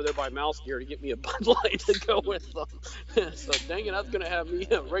way over there by Mouse Gear to get me a Bud Light to go with them. So dang it, I was gonna have me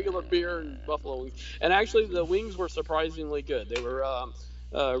a regular beer and buffalo wings. And actually, the wings were surprisingly good. They were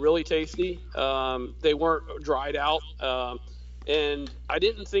really tasty. They weren't dried out, and I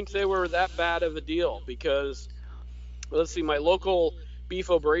didn't think they were that bad of a deal, because, let's see, my local Beef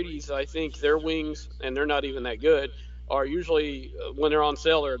O'Brady's, I think their wings, and they're not even that good, are usually, when they're on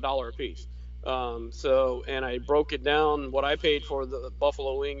sale, they're $1 a piece. And I broke it down. What I paid for the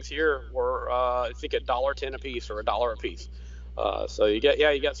buffalo wings here were, I think, $1.10 a piece, or $1 a piece. So you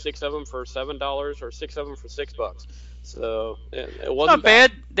got 6 of them for $7, or 6 of them for $6. So it wasn't not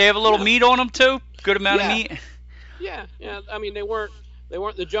bad. They have a little meat on them too. Good amount of meat. Yeah. I mean, they weren't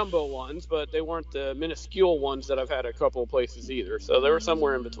the jumbo ones, but they weren't the minuscule ones that I've had a couple of places either. So they were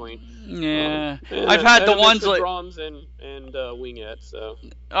somewhere in between. Yeah, I've had the ones like drums and wingettes. So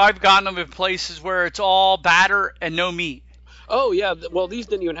I've gotten them in places where it's all batter and no meat. Oh yeah, well these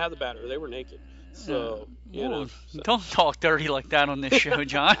didn't even have the batter; they were naked. So don't talk dirty like that on this show,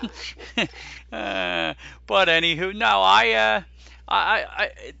 John. But anywho, no,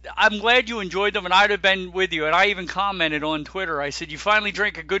 I'm glad you enjoyed them, and I'd have been with you. And I even commented on Twitter. I said, "You finally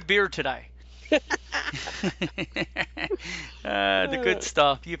drank a good beer today." The good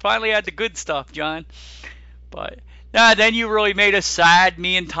stuff. You finally had the good stuff, John. But then you really made us sad,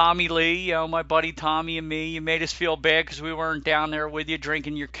 me and Tommy Lee, my buddy Tommy and me. You made us feel bad because we weren't down there with you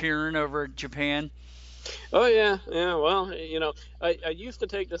drinking your Kirin over at Japan. Oh yeah. Well, I used to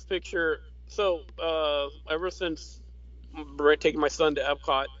take this picture. So ever since taking my son to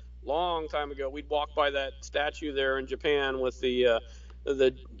Epcot long time ago, we'd walk by that statue there in Japan with the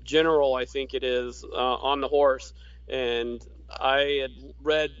general, I think it is, on the horse. And I had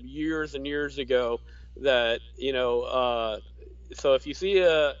read years and years ago that so if you see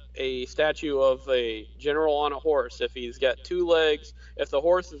a statue of a general on a horse, if he's got 2 legs, if the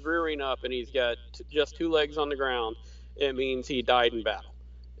horse is rearing up and he's got just 2 legs on the ground, it means he died in battle.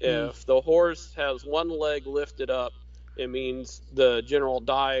 If the horse has 1 leg lifted up, it means the general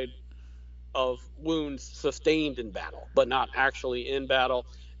died of wounds sustained in battle, but not actually in battle.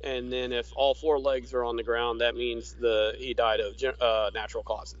 And then if all 4 legs are on the ground, that means he died of natural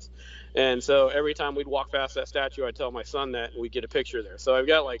causes. And so every time we'd walk past that statue, I'd tell my son that, and we'd get a picture there. So I've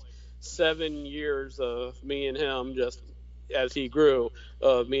got like 7 years of me and him, just as he grew,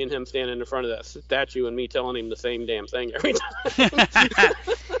 of me and him standing in front of that statue and me telling him the same damn thing every time.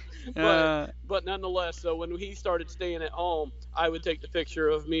 But nonetheless, so when he started staying at home, I would take the picture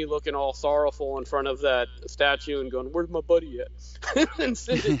of me looking all sorrowful in front of that statue and going, "Where's my buddy at?" and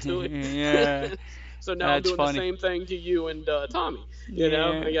send it to him. Yeah. So now I'm doing the same thing to you and Tommy.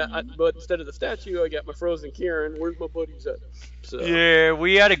 But instead of the statue, I got my frozen Kirin. Where's my buddies at? So. Yeah,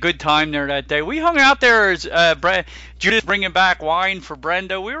 we had a good time there that day. We hung out there as Judith bringing back wine for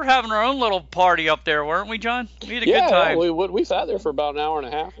Brenda. We were having our own little party up there, weren't we, John? We had a good time. Yeah, we sat there for about an hour and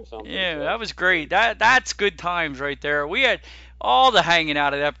a half or something. Yeah, that was great. That's good times right there. We had all the hanging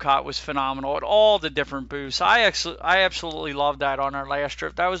out at Epcot was phenomenal at all the different booths. I absolutely loved that on our last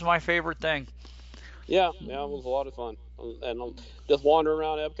trip. That was my favorite thing. Yeah, it was a lot of fun. and just wandering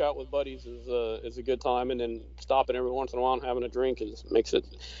around Epcot with buddies is a good time, and then stopping every once in a while and having a drink makes it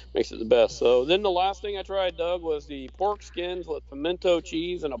the best. So then the last thing I tried, Doug, was the pork skins with pimento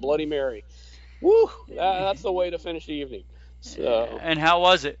cheese and a Bloody Mary. Woo! That's the way to finish the evening. So, and how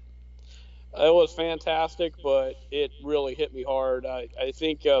was it? It was fantastic, but it really hit me hard. I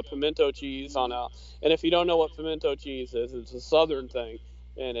think pimento cheese and if you don't know what pimento cheese is, it's a southern thing,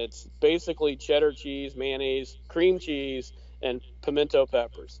 and it's basically cheddar cheese, mayonnaise, cream cheese, and pimento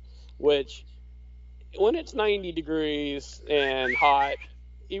peppers, which when it's 90 degrees and hot,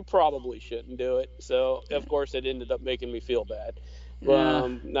 you probably shouldn't do it. So, of course, it ended up making me feel bad.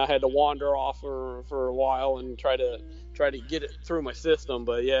 I had to wander off for a while and try to get it through my system,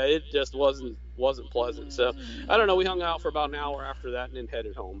 but yeah, it just wasn't pleasant. So I don't know. We hung out for about an hour after that and then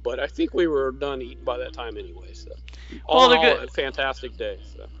headed home. But I think we were done eating by that time anyway. So a fantastic day.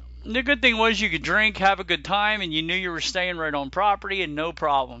 So. The good thing was you could drink, have a good time, and you knew you were staying right on property and no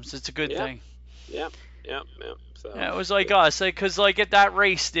problems. It's a good thing. Yep. So, yeah, it was like us, because at that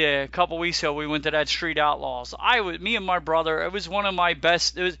race a couple weeks ago, we went to that Street Outlaws. Me and my brother, it was one of my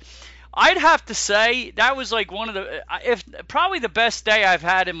best. I'd have to say that was like one of probably the best day I've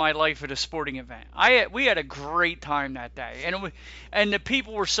had in my life at a sporting event. We had a great time that day, and the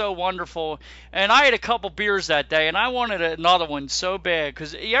people were so wonderful. And I had a couple beers that day, and I wanted another one so bad,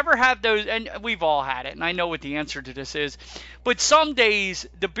 because you ever have those, and we've all had it, and I know what the answer to this is, but some days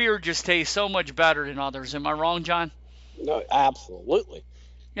the beer just tastes so much better than others. Am I wrong, John? No, absolutely.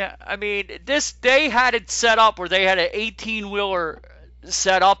 Yeah, I mean, they had it set up where they had an 18-wheeler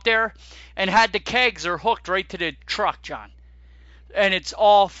set up there and had the kegs are hooked right to the truck, John. And it's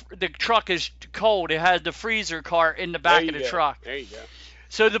the truck is cold. It has the freezer cart in the back of the truck. There you go.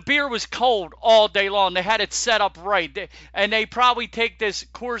 So the beer was cold all day long. They had it set up right. And they probably take this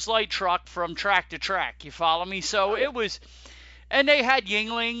Coors Light truck from track to track. You follow me? So it was... And they had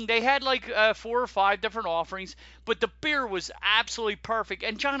Yuengling. They had like 4 or 5 different offerings, but the beer was absolutely perfect.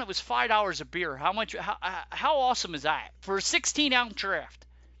 And John, it was $5 a beer. How awesome is that for a 16-ounce draft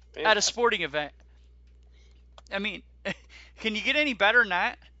at a sporting event? I mean, can you get any better than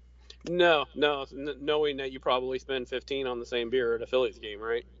that? No. Knowing that you probably spend $15 on the same beer at a Phillies game,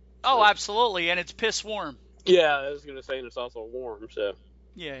 right? Oh, absolutely, and it's piss warm. Yeah, I was gonna say, and it's also warm, so.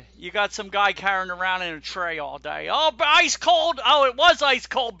 Yeah, you got some guy carrying around in a tray all day. Oh, ice cold. Oh, it was ice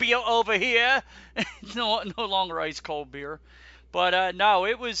cold beer over here. No longer ice cold beer. But no,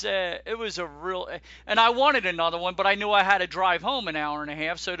 it was a real. And I wanted another one, but I knew I had to drive home an hour and a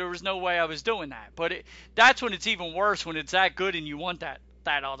half, so there was no way I was doing that. But that's when it's even worse, when it's that good and you want that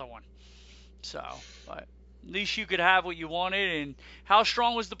other one. So, but at least you could have what you wanted. And how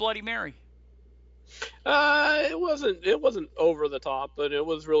strong was the Bloody Mary? It wasn't over the top, but it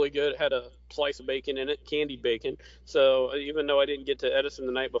was really good. It had a slice of bacon in it, candied bacon. So even though I didn't get to Edison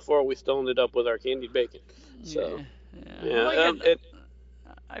the night before, we still ended up with our candied bacon. So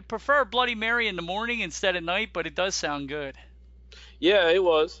I prefer Bloody Mary in the morning instead of night, but it does sound good. Yeah, it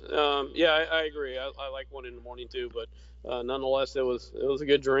was. I agree. I like one in the morning too, but nonetheless, it was a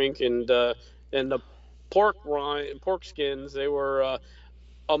good drink, and the pork skins, they were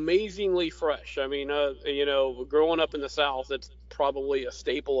amazingly fresh. I mean, growing up in the South, it's probably a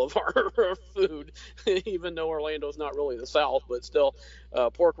staple of our food, even though Orlando's not really the South, but still,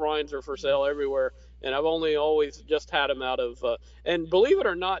 pork rinds are for sale everywhere. And I've only always just had them out of, and believe it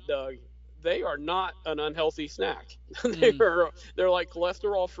or not, Doug, they are not an unhealthy snack. They're like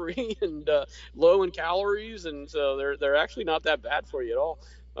cholesterol free and low in calories, and so they're actually not that bad for you at all.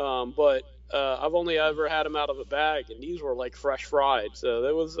 But I've only ever had them out of a bag, and these were like fresh fried. So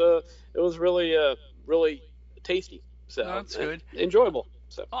it was really tasty. So that's good, enjoyable.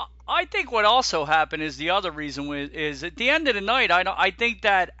 So I think what also happened is the other reason is at the end of the night, I think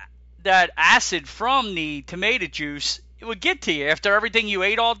that acid from the tomato juice, it would get to you after everything you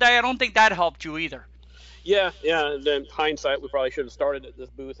ate all day. I don't think that helped you either. Yeah. Then hindsight, we probably should have started at this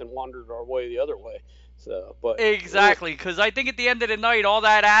booth and wandered our way the other way. So, but exactly, because I think at the end of the night, all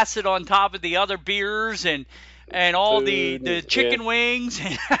that acid on top of the other beers and all food, the chicken wings,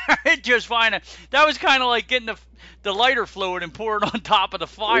 it just that was kind of like getting the lighter fluid and pouring on top of the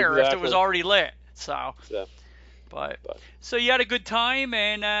fire if it was already lit. So, so you had a good time,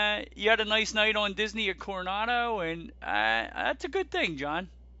 and you had a nice night on Disney at Coronado, and that's a good thing, John.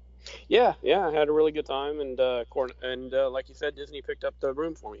 Yeah, I had a really good time, and like you said, Disney picked up the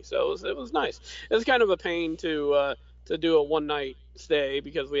room for me, so it was nice. It was kind of a pain to do a one-night stay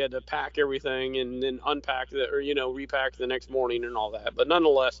because we had to pack everything and then unpack repack the next morning and all that. But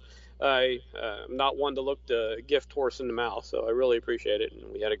nonetheless, I'm not one to look the gift horse in the mouth, so I really appreciate it,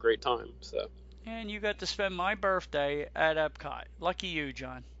 and we had a great time. So. And you got to spend my birthday at Epcot. Lucky you,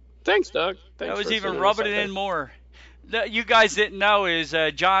 John. Thanks, Doug. Thanks. I was for even sending rubbing us it out in more. You guys didn't know is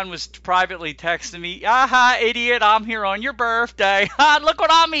John was privately texting me, aha, idiot, I'm here on your birthday. Look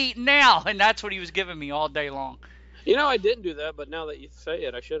what I'm eating now. And that's what he was giving me all day long. You know, I didn't do that, but now that you say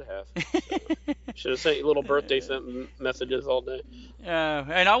it, I should have. So, should have sent you little birthday messages all day.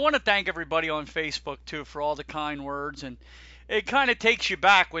 And I want to thank everybody on Facebook, too, for all the kind words. And it kind of takes you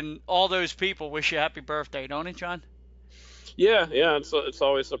back when all those people wish you happy birthday, don't it, John? Yeah, it's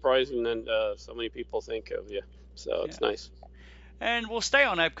always surprising that so many people think of you. So it's nice. And we'll stay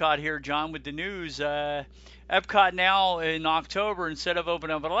on Epcot here, John, with the news. Epcot now in October, instead of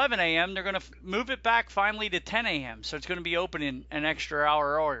opening up at 11 a.m., they're going to move it back finally to 10 a.m. So it's going to be open in an extra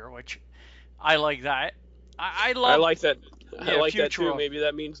hour earlier, which I like that. I like that. I like that too. Off. Maybe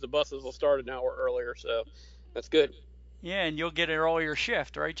that means the buses will start an hour earlier, so that's good. Yeah, and you'll get an earlier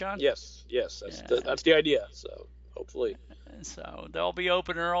shift, right, John? Yes. That's the idea. So hopefully. So they'll be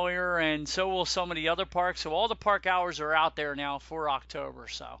open earlier, and so will some of the other parks. So all the park hours are out there now for October.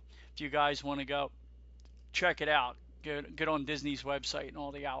 So if you guys want to go, check it out. Get on Disney's website, and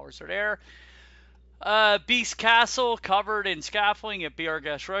all the hours are there. Beast Castle covered in scaffolding at Be Our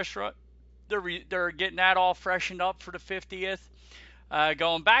Guest Restaurant. They're getting that all freshened up for the 50th.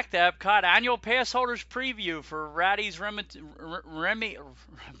 Going back to Epcot, annual pass holders preview for Remi's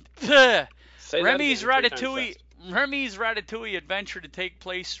Ratatouille adventure to take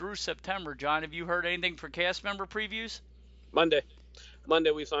place through September. John, have you heard anything for cast member previews? Monday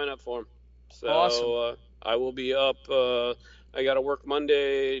we sign up for them. So awesome. I will be up. I got to work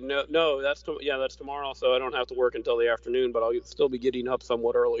Monday. No, that's tomorrow. So I don't have to work until the afternoon, but I'll still be getting up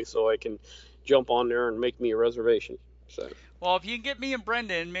somewhat early so I can jump on there and make me a reservation. So. Well, if you can get me and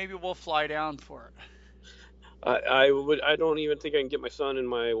Brendan, maybe we'll fly down for it. I don't even think I can get my son and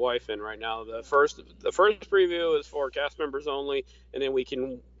my wife in right now. The first preview is for cast members only, and then we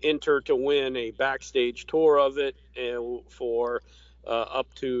can enter to win a backstage tour of it, and for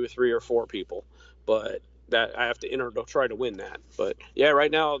up to 3 or 4 people. But that I have to enter to try to win that. But yeah, right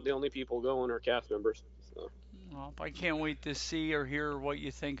now the only people going are cast members. So. Well, I can't wait to see or hear what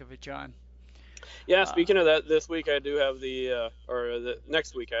you think of it, John. Yeah, speaking of that, this week I do have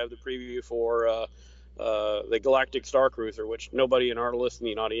next week I have the preview for the Galactic Star Cruiser, which nobody in our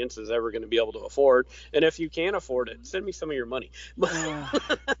listening audience is ever going to be able to afford. And if you can afford it, send me some of your money. But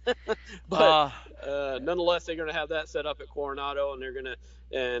nonetheless, they're going to have that set up at Coronado, and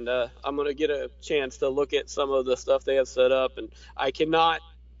I'm going to get a chance to look at some of the stuff they have set up. And I cannot,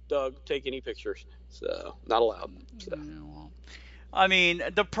 Doug, take any pictures, so not allowed. So. I mean,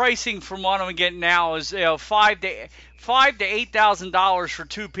 the pricing from what I'm getting now is $5,000 to $8,000 for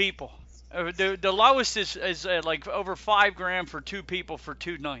 2 people. The lowest is like over $5,000 for 2 people for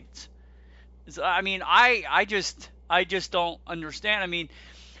 2 nights. I mean, I just don't understand. I mean,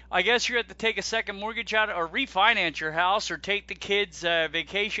 I guess you have to take a second mortgage out or refinance your house or take the kids'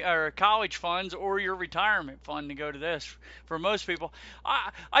 vacation or college funds or your retirement fund to go to this. For most people,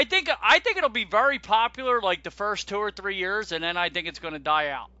 I think it'll be very popular like the first 2 or 3 years, and then I think it's going to die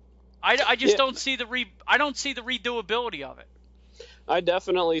out. I just don't see the redoability of it. I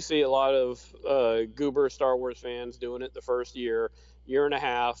definitely see a lot of goober Star Wars fans doing it the first year and a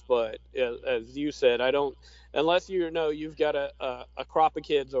half. But as you said, unless you've got a crop of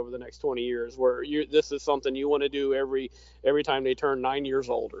kids over the next 20 years where this is something you want to do every time they turn 9 years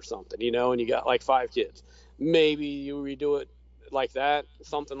old or something, and you got like 5 kids. Maybe you redo it like that,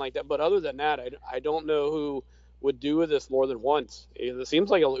 something like that. But other than that, I don't know who would do this more than once. It seems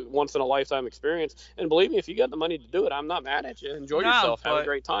like a once in a lifetime experience. And believe me, if you got the money to do it, I'm not mad at you. Enjoy yourself, have a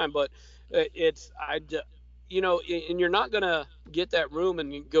great time. But and you're not gonna get that room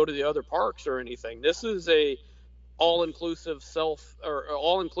and go to the other parks or anything. This is a all-inclusive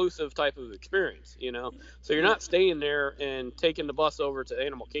all-inclusive type of experience, So you're not staying there and taking the bus over to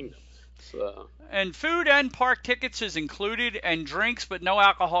Animal Kingdom. So. And food and park tickets is included, and drinks, but no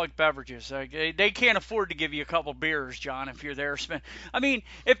alcoholic beverages. They can't afford to give you a couple beers, John, if you're there. I mean,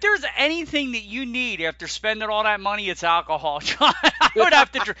 if there's anything that you need after spending all that money, it's alcohol, John.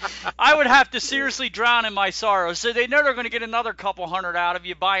 I would have to seriously drown in my sorrows. So they know they're going to get another couple hundred out of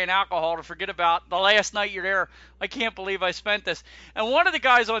you buying alcohol to forget about the last night you're there. I can't believe I spent this. And one of the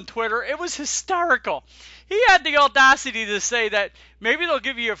guys on Twitter, it was hysterical. He had the audacity to say that maybe they'll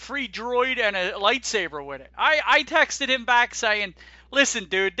give you a free droid and a lightsaber with it. I texted him back saying, listen,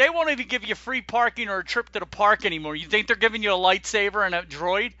 dude, they won't even give you free parking or a trip to the park anymore. You think they're giving you a lightsaber and a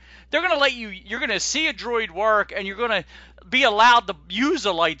droid? They're going to you're going to see a droid work, and you're going to be allowed to use a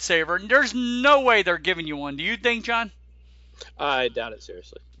lightsaber. And there's no way they're giving you one. Do you think, John? I doubt it,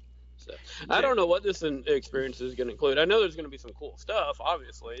 seriously. So I don't know what this experience is going to include. I know there's going to be some cool stuff.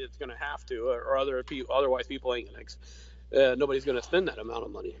 Obviously, it's going to have to, or otherwise people ain't going to. Nobody's going to spend that amount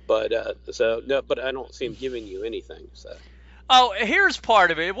of money. But but I don't see them giving you anything. So. Oh, here's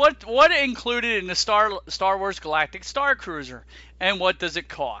part of it. What included in the Star Wars Galactic Star Cruiser, and what does it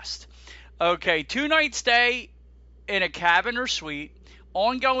cost? Okay, 2-night stay in a cabin or suite,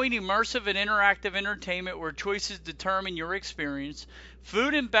 ongoing immersive and interactive entertainment where choices determine your experience,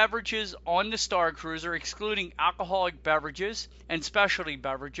 food and beverages on the Star Cruiser, excluding alcoholic beverages and specialty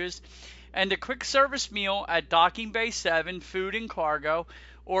beverages, and a quick service meal at Docking Bay 7, food and cargo,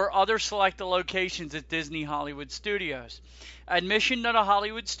 or other selected locations at Disney Hollywood Studios. Admission to the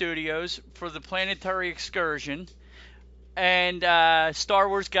Hollywood Studios for the planetary excursion and Star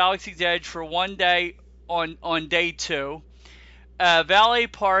Wars Galaxy's Edge for 1 day on day 2. Valet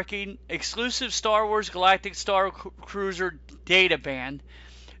parking, exclusive Star Wars Galactic Star Cruiser data band,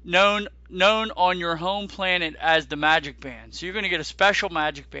 known on your home planet as the Magic Band. So you're going to get a special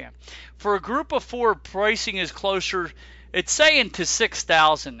Magic Band. For a group of 4, pricing is closer, it's saying to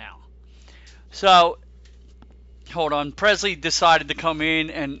 $6,000 now. So, hold on. Presley decided to come in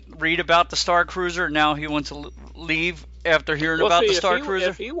and read about the Star Cruiser. Now he wants to leave after hearing about the Star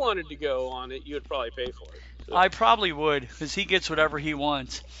Cruiser. If he wanted to go on it, you would probably pay for it. So. I probably would, because he gets whatever he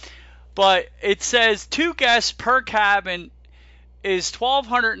wants. But it says 2 guests per cabin is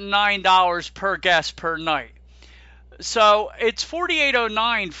 $1,209 per guest per night. So it's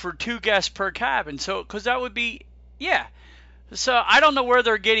 $4,809 for 2 guests per cabin. So, because that would be, yeah. So I don't know where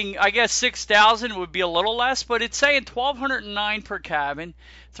they're getting. I guess $6,000 would be a little less, but it's saying $1,209 per cabin.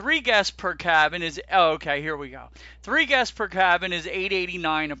 3 guests per cabin is okay. Here we go. 3 guests per cabin is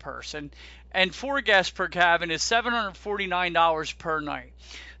 $889 a person, and 4 guests per cabin is $749 per night.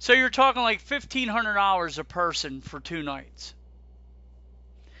 So you're talking like $1,500 a person for 2 nights.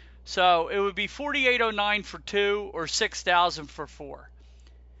 So it would be $4,809 for 2 or $6,000 for 4.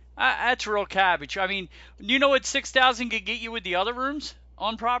 That's real cabbage. I mean, you know what $6,000 could get you with the other rooms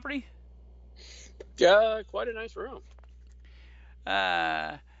on property? Yeah, quite a nice room.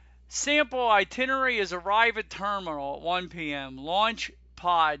 Sample itinerary is arrive at terminal at 1 p.m. Launch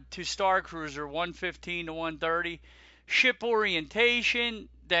pod to Star Cruiser 1:15 to 1:30. Ship orientation,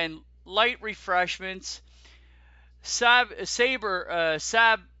 then light refreshments.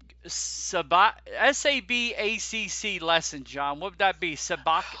 SABACC lessons, John. What would that be?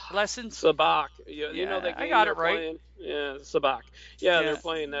 Sabacc lessons? Sabacc. You know that game I got it right. Playing? Yeah, Sabacc. Yeah, they're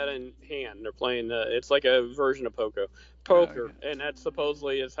playing that in hand. They're playing it's like a version of poker, and that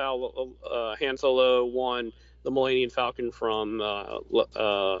supposedly is how Han Solo won the Millennium Falcon from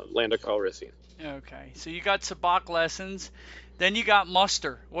Lando Calrissian. Okay, so you got Sabacc lessons. Then you got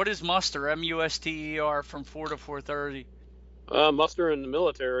muster. What is muster? MUSTER from 4 to 4:30. Muster in the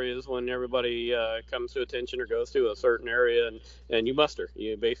military is when everybody comes to attention or goes to a certain area, and you muster.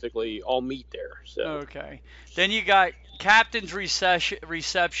 You basically all meet there. So. Okay. Then you got captain's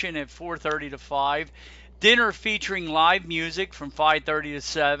reception at 4:30 to 5. Dinner featuring live music from 5:30 to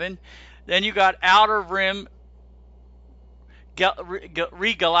 7. Then you got Outer Rim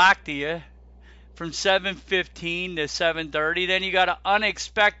Regalactia from 7:15 to 7:30. Then you got an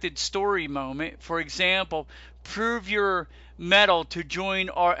unexpected story moment. For example, prove your mettle to join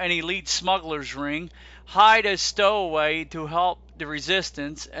an elite smuggler's ring. Hide a stowaway to help the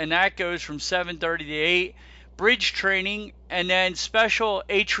resistance, and that goes from 7:30 to 8. Bridge training, and then special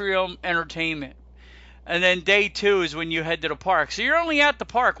atrium entertainment. And then day 2 is when you head to the park. So you're only at the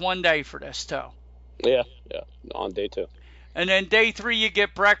park 1 day for this, too. Yeah, on day 2. And then day 3 you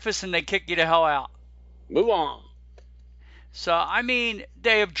get breakfast and they kick you the hell out. Move on. So, I mean,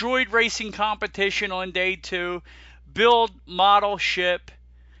 they have droid racing competition on day 2. Build model ship.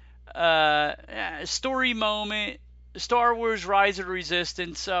 Story moment. Star Wars Rise of the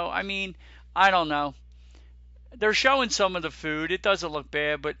Resistance. So, I mean, I don't know. They're showing some of the food. It doesn't look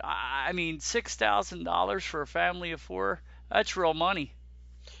bad, but I mean, $6,000 for a family of 4, that's real money.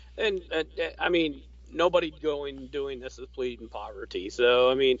 And I mean, nobody doing this is pleading poverty. So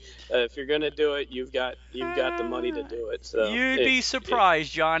I mean, if you're gonna do it, you've got the money to do it. So you'd be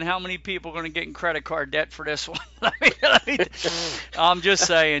surprised, John, how many people are gonna get in credit card debt for this one. I'm just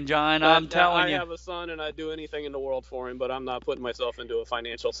saying, John. I'm telling you. I have a son, and I'd do anything in the world for him, but I'm not putting myself into a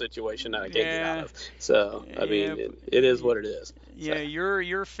financial situation that I can't get out of. So I mean, it is what it is. Yeah, so.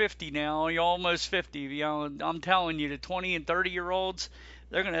 You're 50 now. You're almost 50. You know, I'm telling you, the 20 and 30-year-olds.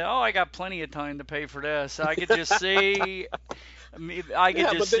 They're going to, I got plenty of time to pay for this. I could just see, I could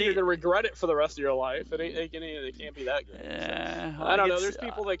Yeah, just but then see. you're gonna regret it for the rest of your life. It can't be that good. So, I don't know. There's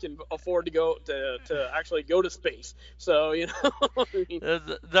people that can afford to go to actually go to space. So I mean,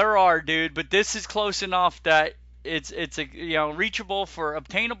 There are, dude, but this is close enough that it's reachable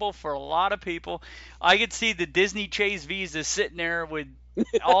obtainable for a lot of people. I could see the Disney Chase Visa sitting there with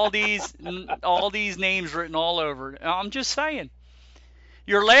all these names written all over it. I'm just saying.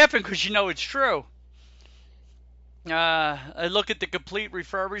 You're laughing because you know it's true. I look at the complete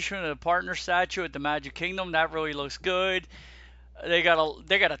refurbishment of the partner statue at the Magic Kingdom. That really looks good. They got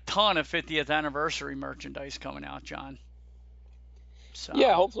a ton of 50th anniversary merchandise coming out, John. So.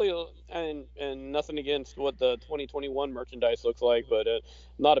 Yeah, hopefully, and nothing against what the 2021 merchandise looks like, but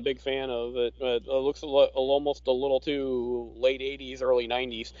not a big fan of it. It looks almost a little too late 80s, early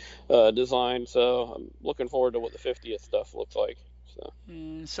 90s design. So I'm looking forward to what the 50th stuff looks like.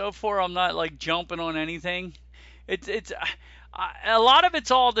 So far, I'm not like jumping on anything. It's a lot of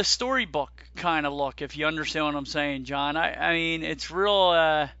it's all the storybook kind of look, if you understand what I'm saying, John. I mean, it's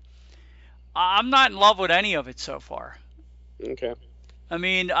real. I'm not in love with any of it so far. Okay. I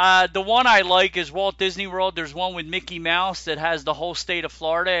mean, the one I like is Walt Disney World. There's one with Mickey Mouse that has the whole state of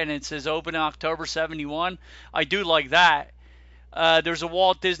Florida, and it says open in October 71. I do like that. There's a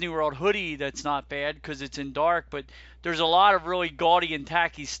Walt Disney World hoodie that's not bad because it's in dark, but there's a lot of really gaudy and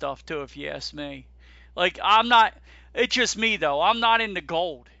tacky stuff too, if you ask me. Like, it's just me though. I'm not into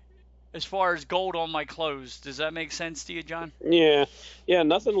gold as far as gold on my clothes. Does that make sense to you, John? Yeah,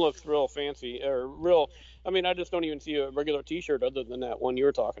 nothing looks real fancy or real. I mean, I just don't even see a regular T-shirt other than that one you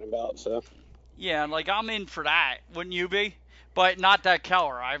were talking about. So. Yeah, like I'm in for that, wouldn't you be? But not that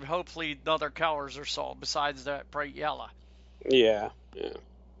color. Hopefully other colors are sold besides that bright yellow. Yeah.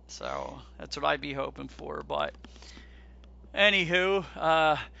 So that's what I'd be hoping for. But anywho,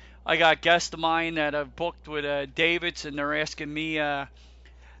 I got guests of mine that have booked with David's, and they're asking me, how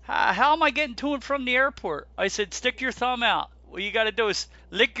am I getting to and from the airport? I said, stick your thumb out. What you got to do is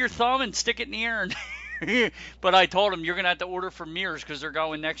lick your thumb and stick it in the air. But I told them you're going to have to order from Mears because they're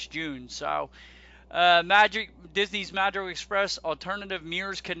going next June. So Disney's Magic Express Alternative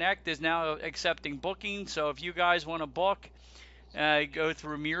Mears Connect is now accepting bookings. So if you guys want to book, go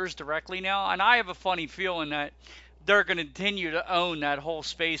through Mears directly now. And I have a funny feeling that they're going to continue to own that whole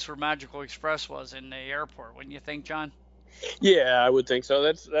space where Magical Express was in the airport. Wouldn't you think, John? Yeah, I would think so.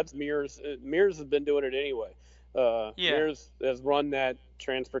 That's Mears. Mears has been doing it anyway. Mears has run that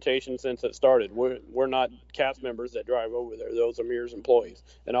transportation since it started. We're not cast members that drive over there. Those are Mears employees,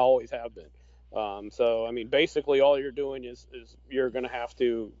 and always have been. So I mean, basically, all you're doing is you're going to have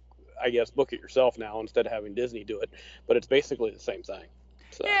to, I guess, book it yourself now instead of having Disney do it. But it's basically the same thing.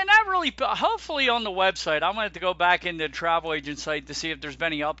 So. Yeah, not really. Hopefully on the website, I'm going to have to go back into the travel agent site to see if there's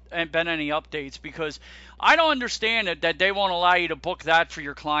been any updates, because I don't understand it that they won't allow you to book that for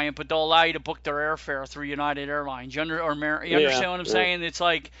your client, but they'll allow you to book their airfare through United Airlines. You understand what I'm saying? It's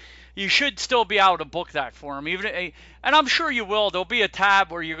like you should still be able to book that for them, and I'm sure you will. There'll be a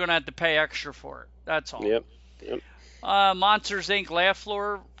tab where you're going to have to pay extra for it. That's all. Yep. Monsters Inc. Laugh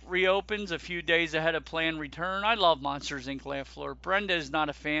Floor reopens a few days ahead of planned return. I love Monsters Inc. Laugh Floor. Brenda is not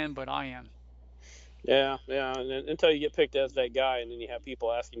a fan, but I am. Yeah. And until you get picked as that guy, and then you have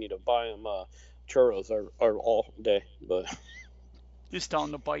people asking you to buy them churros are all day, but just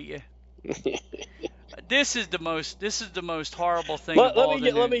telling them to bite you. This is the most horrible thing.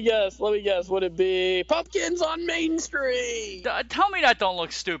 Let me guess. Would it be pumpkins on Main Street? Tell me that don't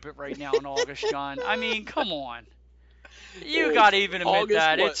look stupid right now in August, John. I mean, come on. You got to even admit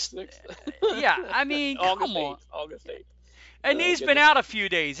August that. What? Yeah, I mean, come on. August 8th. And these been out a few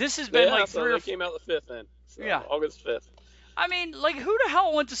days. This has been like 3 or 4. They came out the 5th then. So yeah. August 5th. I mean, like, who the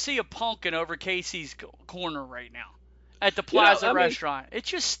hell wants to see a pumpkin over Casey's Corner right now at the Plaza restaurant? It's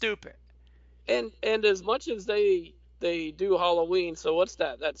just stupid. And as much as they do Halloween, so what's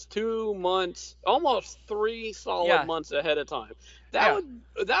that? That's 2 months, almost 3 solid months ahead of time.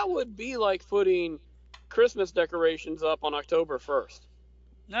 That would be like putting Christmas decorations up on October 1st.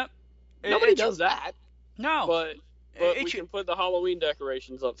 Nope. Nobody does that. No. But we can put the Halloween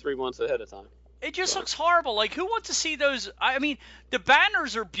decorations up 3 months ahead of time. It just looks horrible. Like, who wants to see those? I mean, the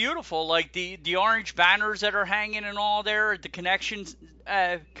banners are beautiful, like the orange banners that are hanging and all there at the Connections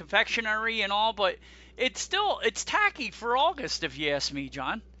confectionery and all, but it's tacky for August, if you ask me,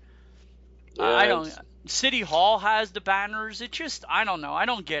 John. I don't. City Hall has the banners. It just, I don't know. I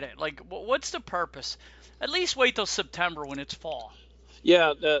don't get it. Like, what's the purpose? At least wait till September when it's fall.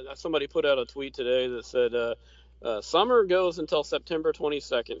 Yeah, somebody put out a tweet today that said, summer goes until September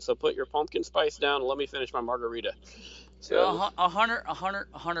 22nd, so put your pumpkin spice down and let me finish my margarita. So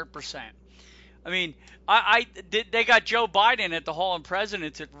 100%. I mean, I did. They got Joe Biden at the Hall of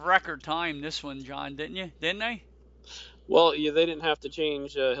Presidents at record time. This one, John, didn't you? Didn't they? Well, yeah, they didn't have to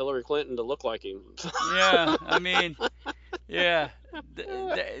change Hillary Clinton to look like him. Yeah, I mean, yeah,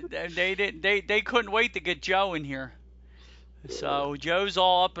 they didn't. They couldn't wait to get Joe in here. So Joe's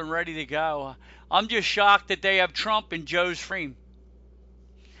all up and ready to go. I'm just shocked that they have Trump in Joe's frame.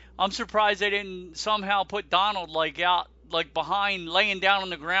 I'm surprised they didn't somehow put Donald out behind, laying down on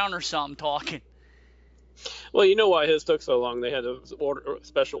the ground or something, talking. Well, you know why his took so long? They had to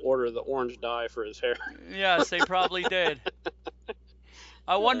special order the orange dye for his hair. Yes, they probably did.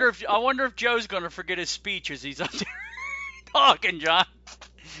 I wonder if Joe's going to forget his speech as he's up there talking, John.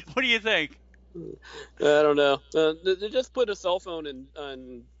 What do you think? I don't know. They just put a cell phone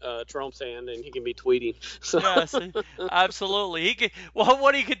in Trump's hand, and he can be tweeting. So. Yes, absolutely. He could. Well,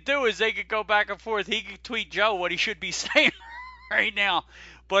 what he could do is they could go back and forth. He could tweet Joe what he should be saying right now.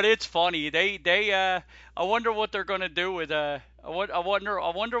 But it's funny. I wonder what they're going to do with I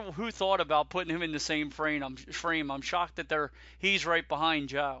wonder who thought about putting him in the same frame. I'm shocked that he's right behind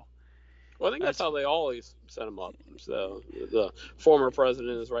Joe. Well, I think that's how they always set him up. So the former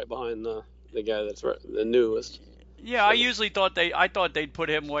president is right behind the guy that's the newest. Yeah, so. I thought they'd put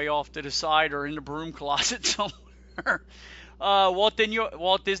him way off to the side or in the broom closet somewhere. Walt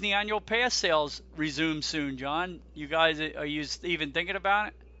Disney Annual Pass sales resume soon, John. You guys, are you even thinking about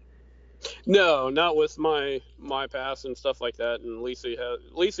it? No, not with my pass and stuff like that. And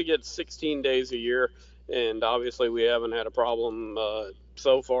Lisa gets 16 days a year, and obviously we haven't had a problem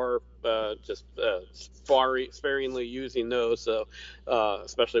so far. Just sparingly using those, so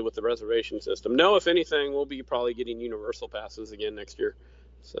especially with the reservation system. No, if anything, we'll be probably getting universal passes again next year.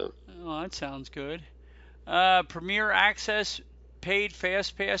 So. Oh, that sounds good. Premier Access paid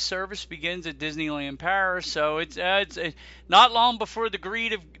Fast Pass service begins at Disneyland Paris, so it's not long before the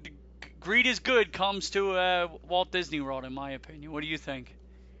greed is good comes to Walt Disney World, in my opinion. What do you think?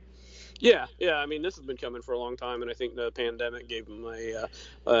 Yeah. I mean, this has been coming for a long time, and I think the pandemic gave them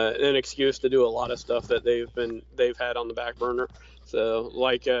an excuse to do a lot of stuff that they've had on the back burner. So,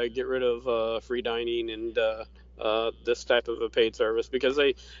 like get rid of free dining and this type of a paid service, because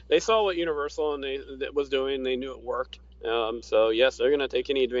they saw what Universal was doing. They knew it worked. So yes, they're going to take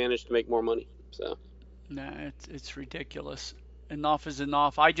any advantage to make more money. So. Nah, it's ridiculous. Enough is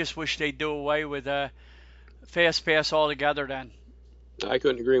enough. I just wish they'd do away with Fast Pass altogether then. I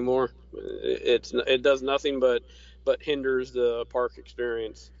couldn't agree more. It does nothing but hinders the park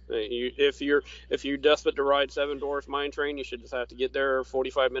experience. If you're desperate to ride Seven Dwarfs Mine Train, you should just have to get there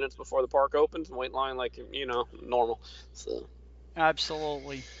 45 minutes before the park opens and wait in line like normal. So.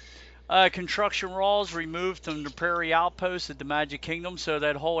 Absolutely. Construction walls removed from the Prairie Outpost at the Magic Kingdom, so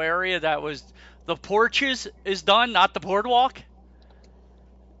that whole area that was the porches is done, not the boardwalk.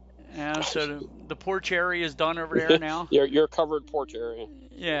 Yeah, so the porch area is done over there now. your covered porch area.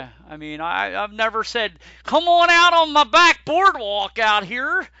 Yeah, I mean, I've never said, come on out on my back boardwalk out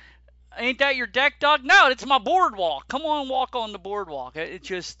here. Ain't that your deck, Doug? No, it's my boardwalk. Come on, walk on the boardwalk.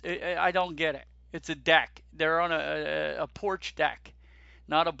 I don't get it. It's a deck. They're on a porch deck,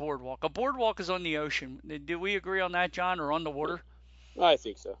 not a boardwalk. A boardwalk is on the ocean. Do we agree on that, John, or on the water? I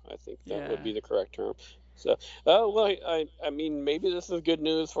think so. I think that would be the correct term. So, I mean, maybe this is good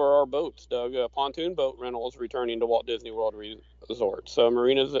news for our boats, Doug. Pontoon boat rental is returning to Walt Disney World Resort. So,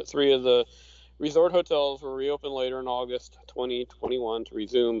 marinas at 3 of the resort hotels will reopen later in August 2021 to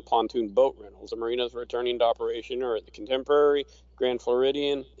resume pontoon boat rentals. The marinas returning to operation are at the Contemporary, Grand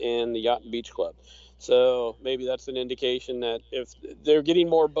Floridian, and the Yacht and Beach Club. So, maybe that's an indication that if they're getting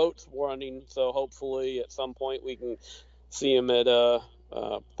more boats running, so hopefully at some point we can see them at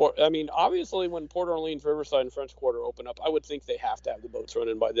I mean, obviously, when Port Orleans, Riverside, and French Quarter open up, I would think they have to have the boats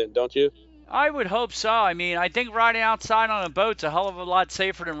running by then, don't you? I would hope so. I mean, I think riding outside on a boat's a hell of a lot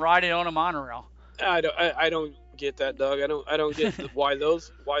safer than riding on a monorail. I don't get that, Doug. I don't get why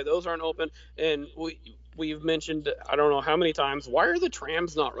those aren't open. And we've mentioned, I don't know how many times, why are the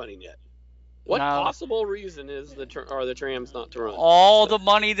trams not running yet? What possible reason are the trams not to run? All the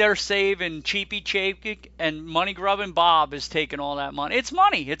money they're saving, Cheapy Chapek and Money Grubbing Bob is taking all that money. It's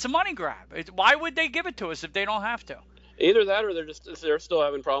money. It's a money grab. Why would they give it to us if they don't have to? Either that, or they're still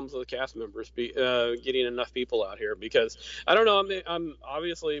having problems with the cast members getting enough people out here. Because I don't know. I'm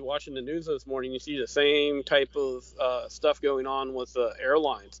obviously watching the news this morning. You see the same type of stuff going on with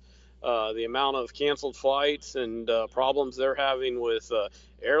airlines. The amount of canceled flights and problems they're having with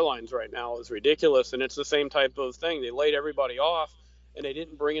airlines right now is ridiculous, and it's the same type of thing. They laid everybody off, and they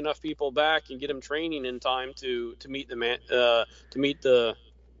didn't bring enough people back and get them training in time to meet the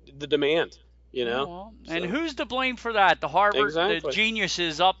demand. You know, well, and who's to blame for that? The Harvard, the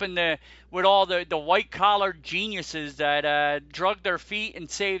geniuses up in with all the white collar geniuses that drug their feet and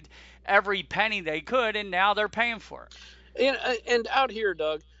saved every penny they could, and now they're paying for it. And out here,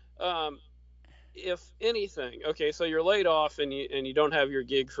 Doug, if anything, okay, so you're laid off and you don't have your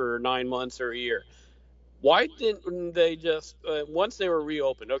gig for 9 months or a year. Why didn't they just once they were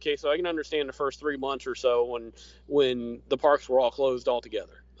reopened? Okay, so I can understand the first 3 months or so when the parks were all closed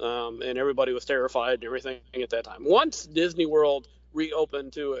altogether. And everybody was terrified and everything at that time. Once Disney World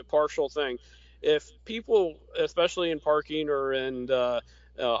reopened to a partial thing, if people, especially in parking or in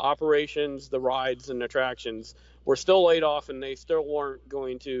operations, the rides and attractions, were still laid off and they still weren't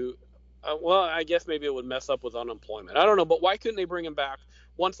going to, well, I guess maybe it would mess up with unemployment. I don't know, but why couldn't they bring them back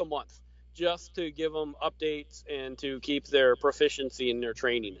once a month just to give them updates and to keep their proficiency in their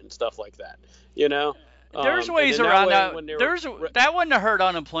training and stuff like that, you know? There's ways around that. That wouldn't have hurt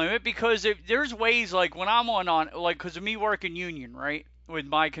unemployment because there's ways like when I'm on like because of me working union, right, with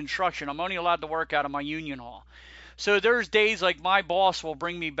my construction, I'm only allowed to work out of my union hall. So there's days like my boss will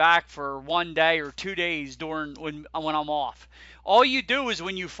bring me back for 1 day or 2 days when I'm off. All you do is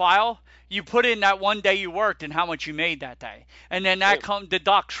when you file, you put in that 1 day you worked and how much you made that day, and then that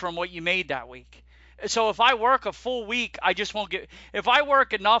deducts from what you made that week. So if I work a full week, I just won't get. If I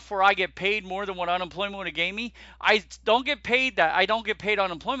work enough where I get paid more than what unemployment would have gave me, I don't get paid that. I don't get paid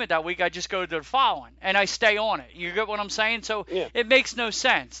unemployment that week. I just go to the following and I stay on it. You get what I'm saying? So It makes no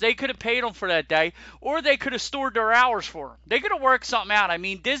sense. They could have paid them for that day, or they could have stored their hours for them. They could have worked something out. I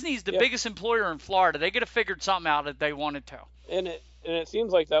mean, Disney's the biggest employer in Florida. They could have figured something out if they wanted to. And it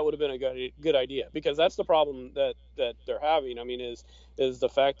seems like that would have been a good idea, because that's the problem that they're having. I mean, is the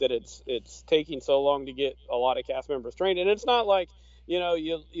fact that it's taking so long to get a lot of cast members trained. And it's not like,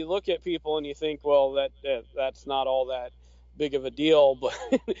 you look at people and you think, well, that's not all that big of a deal, but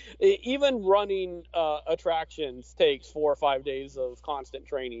even running attractions takes 4 or 5 days of constant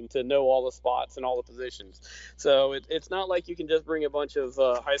training to know all the spots and all the positions. So it's not like you can just bring a bunch of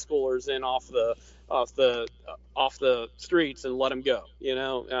high schoolers in off the streets and let them go. You're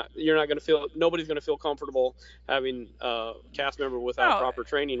not going to feel, nobody's going to feel comfortable having a cast member without proper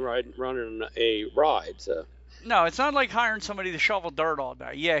training running a ride. So. No, it's not like hiring somebody to shovel dirt all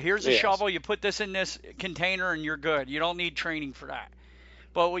day. Yeah, here's a shovel. You put this in this container and you're good. You don't need training for that.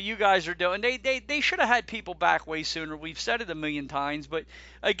 But what you guys are doing, they should have had people back way sooner. We've said it a million times, but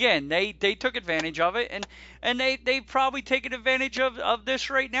again, they took advantage of it, and they probably taken advantage of this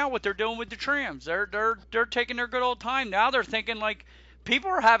right now. What they're doing with the trams, they're taking their good old time. Now they're thinking like,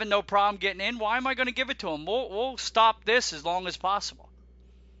 people are having no problem getting in. Why am I going to give it to them? We'll stop this as long as possible.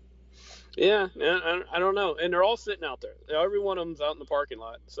 Yeah, I don't know. And they're all sitting out there. Every one of them's out in the parking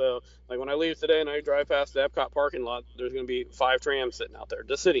lot. So, like, when I leave today and I drive past the Epcot parking lot, there's going to be 5 trams sitting out there,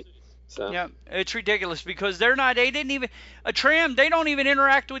 just sitting. So. Yeah, it's ridiculous because they don't even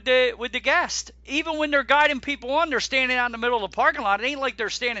interact with the guest. Even when they're guiding people on, they're standing out in the middle of the parking lot. It ain't like they're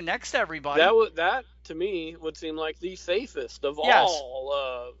standing next to everybody. That to me would seem like the safest of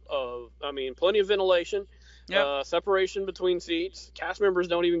all. I mean, plenty of ventilation. Yep. Separation between seats. Cast members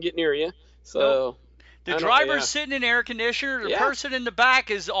don't even get near you. So the driver's sitting in air conditioner. The person in the back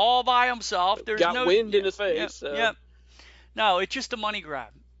is all by himself. There's got wind in his face. Yep. So. Yep. No, it's just a money grab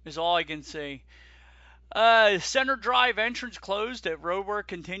is all I can say. Center Drive entrance closed at Roadwork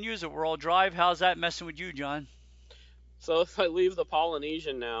continues at World Drive. How's that messing with you, John? So if I leave the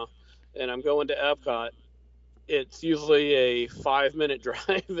Polynesian now and I'm going to Epcot, it's usually a 5-minute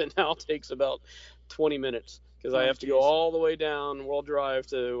drive, and now it takes about 20 minutes because I have to go all the way down World Drive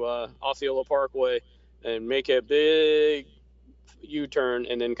to Osceola Parkway and make a big U-turn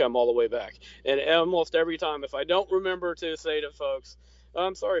and then come all the way back. And almost every time, if I don't remember to say to folks,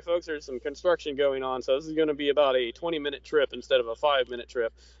 I'm sorry, folks, there's some construction going on, so this is going to be about a 20-minute trip instead of a 5-minute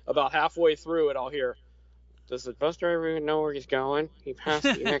trip. About halfway through it, I'll hear, does the bus driver even know where he's going? He passed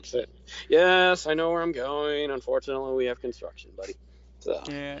the exit. Yes, I know where I'm going. Unfortunately, we have construction, buddy. So.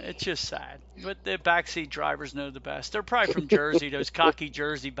 Yeah, it's just sad. But the backseat drivers know the best. They're probably from Jersey, those cocky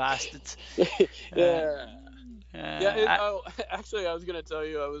Jersey bastards. Actually, I was going to tell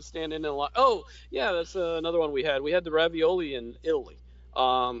you, I was standing in line. Oh, yeah, that's another one we had. We had the ravioli in Italy,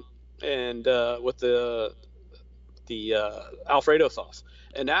 and with the Alfredo sauce,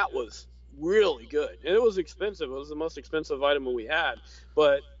 and that was really good. And it was expensive. It was the most expensive item we had,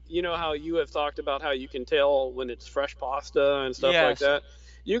 but you know how you have talked about how you can tell when it's fresh pasta and stuff like that?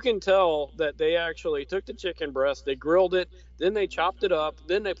 you can tell that they actually took the chicken breast, they grilled it, then they chopped it up,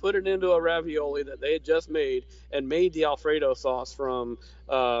 then they put it into a ravioli that they had just made and made the Alfredo sauce from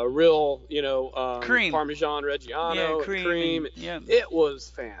real, cream, Parmesan Reggiano, cream. Yeah. It was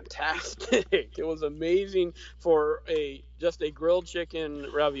fantastic. It was amazing for just a grilled chicken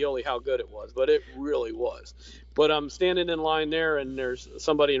ravioli, how good it was, but it really was. But I'm standing in line there, and there's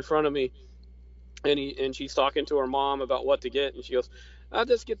somebody in front of me, and she's talking to her mom about what to get, and she goes, "I'll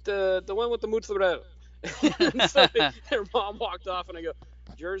just get the one with the mozzarella." And so her mom walked off, and I go,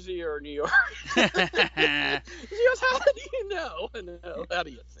 "Jersey or New York?" She goes, "How do you know?" And how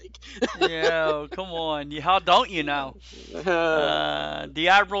do you think? Yeah, come on. How don't you know? The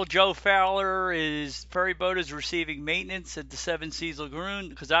Admiral Joe Fowler ferry boat is receiving maintenance at the Seven Seas Lagoon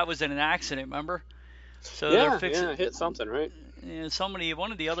because that was in an accident, remember? So they're fixing. Yeah, hit something, right? Yeah,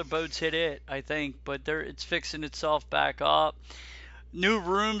 one of the other boats hit it, I think, but it's fixing itself back up. New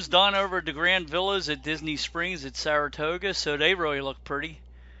rooms done over at the Grand Villas at Disney Springs at Saratoga, so they really look pretty.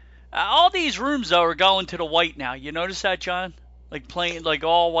 All these rooms, though, are going to the white now. You notice that, John? Like plain, like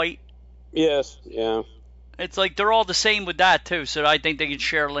all white? Yes, yeah. It's like they're all the same with that, too, so I think they can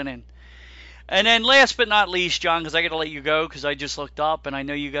share linen. And then last but not least, John, because I got to let you go because I just looked up and I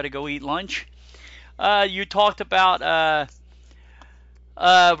know you got to go eat lunch. You talked about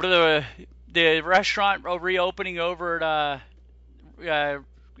the restaurant reopening over at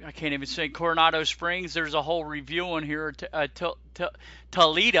I can't even say Coronado Springs. There's a whole review on here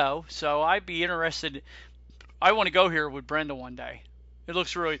Toledo, so I'd be interested. I want to go here with Brenda one day. It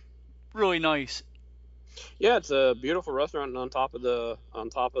looks really, really nice. Yeah, it's a beautiful restaurant on top of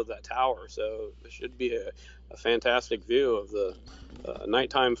that tower, so it should be a fantastic view of the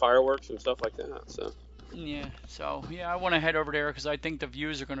nighttime fireworks and stuff like that. So. Yeah, I want to head over there because I think the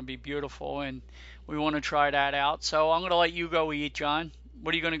views are going to be beautiful, and we want to try that out. So I'm going to let you go eat, John.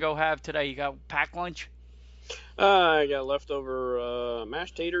 What are you going to go have today? You got packed lunch? I got leftover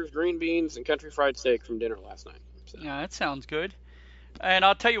mashed taters, green beans, and country fried steak from dinner last night. So. Yeah, that sounds good. And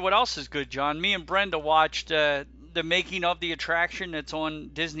I'll tell you what else is good, John. Me and Brenda watched the making of the attraction that's on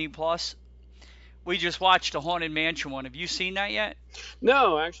Disney Plus. We just watched the Haunted Mansion one. Have you seen that yet?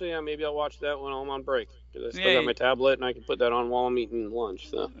 No, actually, maybe I'll watch that when I'm on break. Because I still got my tablet, and I can put that on while I'm eating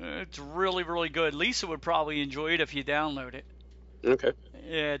lunch. So. It's really, really good. Lisa would probably enjoy it if you download it. Okay.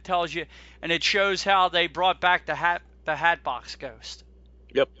 Yeah, it tells you, and it shows how they brought back the Hatbox Ghost.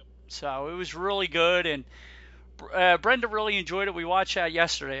 Yep. So it was really good, and Brenda really enjoyed it. We watched that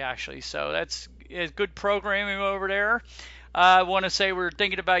yesterday, actually. So it's good programming over there. I want to say we're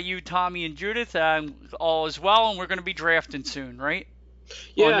thinking about you, Tommy, and Judith all as well, and we're going to be drafting soon, right?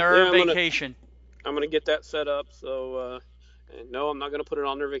 Yeah. On their vacation. I'm going to get that set up. So, no, I'm not going to put it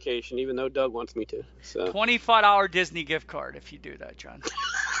on their vacation, even though Doug wants me to. So. $25 Disney gift card if you do that, John.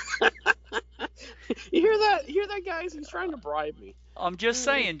 You hear that? You hear that, guys? He's trying to bribe me. I'm just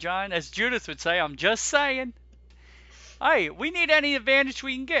saying, John. As Judith would say, I'm just saying. Hey, we need any advantage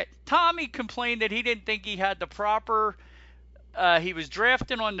we can get. Tommy complained that he didn't think he had the proper... he was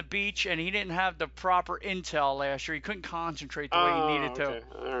drafting on the beach, and he didn't have the proper intel last year. He couldn't concentrate the way he needed to.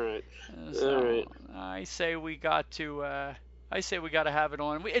 All right. All right. I say we got to have it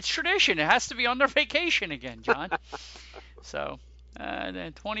on. It's tradition. It has to be on their vacation again, John. So,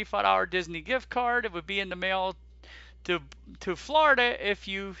 the $25 Disney gift card. It would be in the mail to Florida if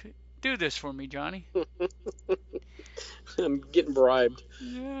you do this for me, Johnny. I'm getting bribed.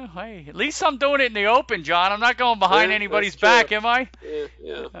 Yeah, hey, at least I'm doing it in the open, John. I'm not going behind anybody's back, am I?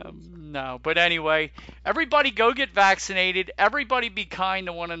 Yeah. No, but anyway, everybody go get vaccinated. Everybody be kind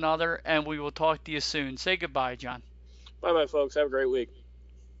to one another, and we will talk to you soon. Say goodbye, John. Bye-bye, folks. Have a great week.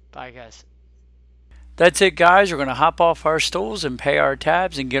 Bye, guys. That's it, guys. We're going to hop off our stools and pay our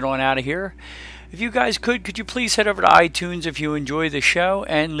tabs and get on out of here. If you guys could you please head over to iTunes if you enjoy the show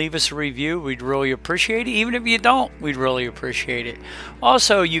and leave us a review? We'd really appreciate it. Even if you don't, we'd really appreciate it.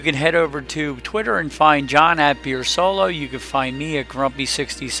 Also, you can head over to Twitter and find John at Beer Solo. You can find me at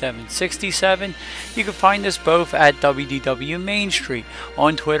Grumpy6767. You can find us both at WDW Main Street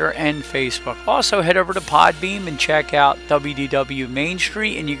on Twitter and Facebook. Also, head over to Podbeam and check out WDW Main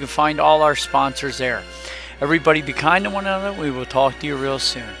Street, and you can find all our sponsors there. Everybody be kind to one another. We will talk to you real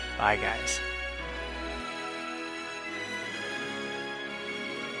soon. Bye, guys.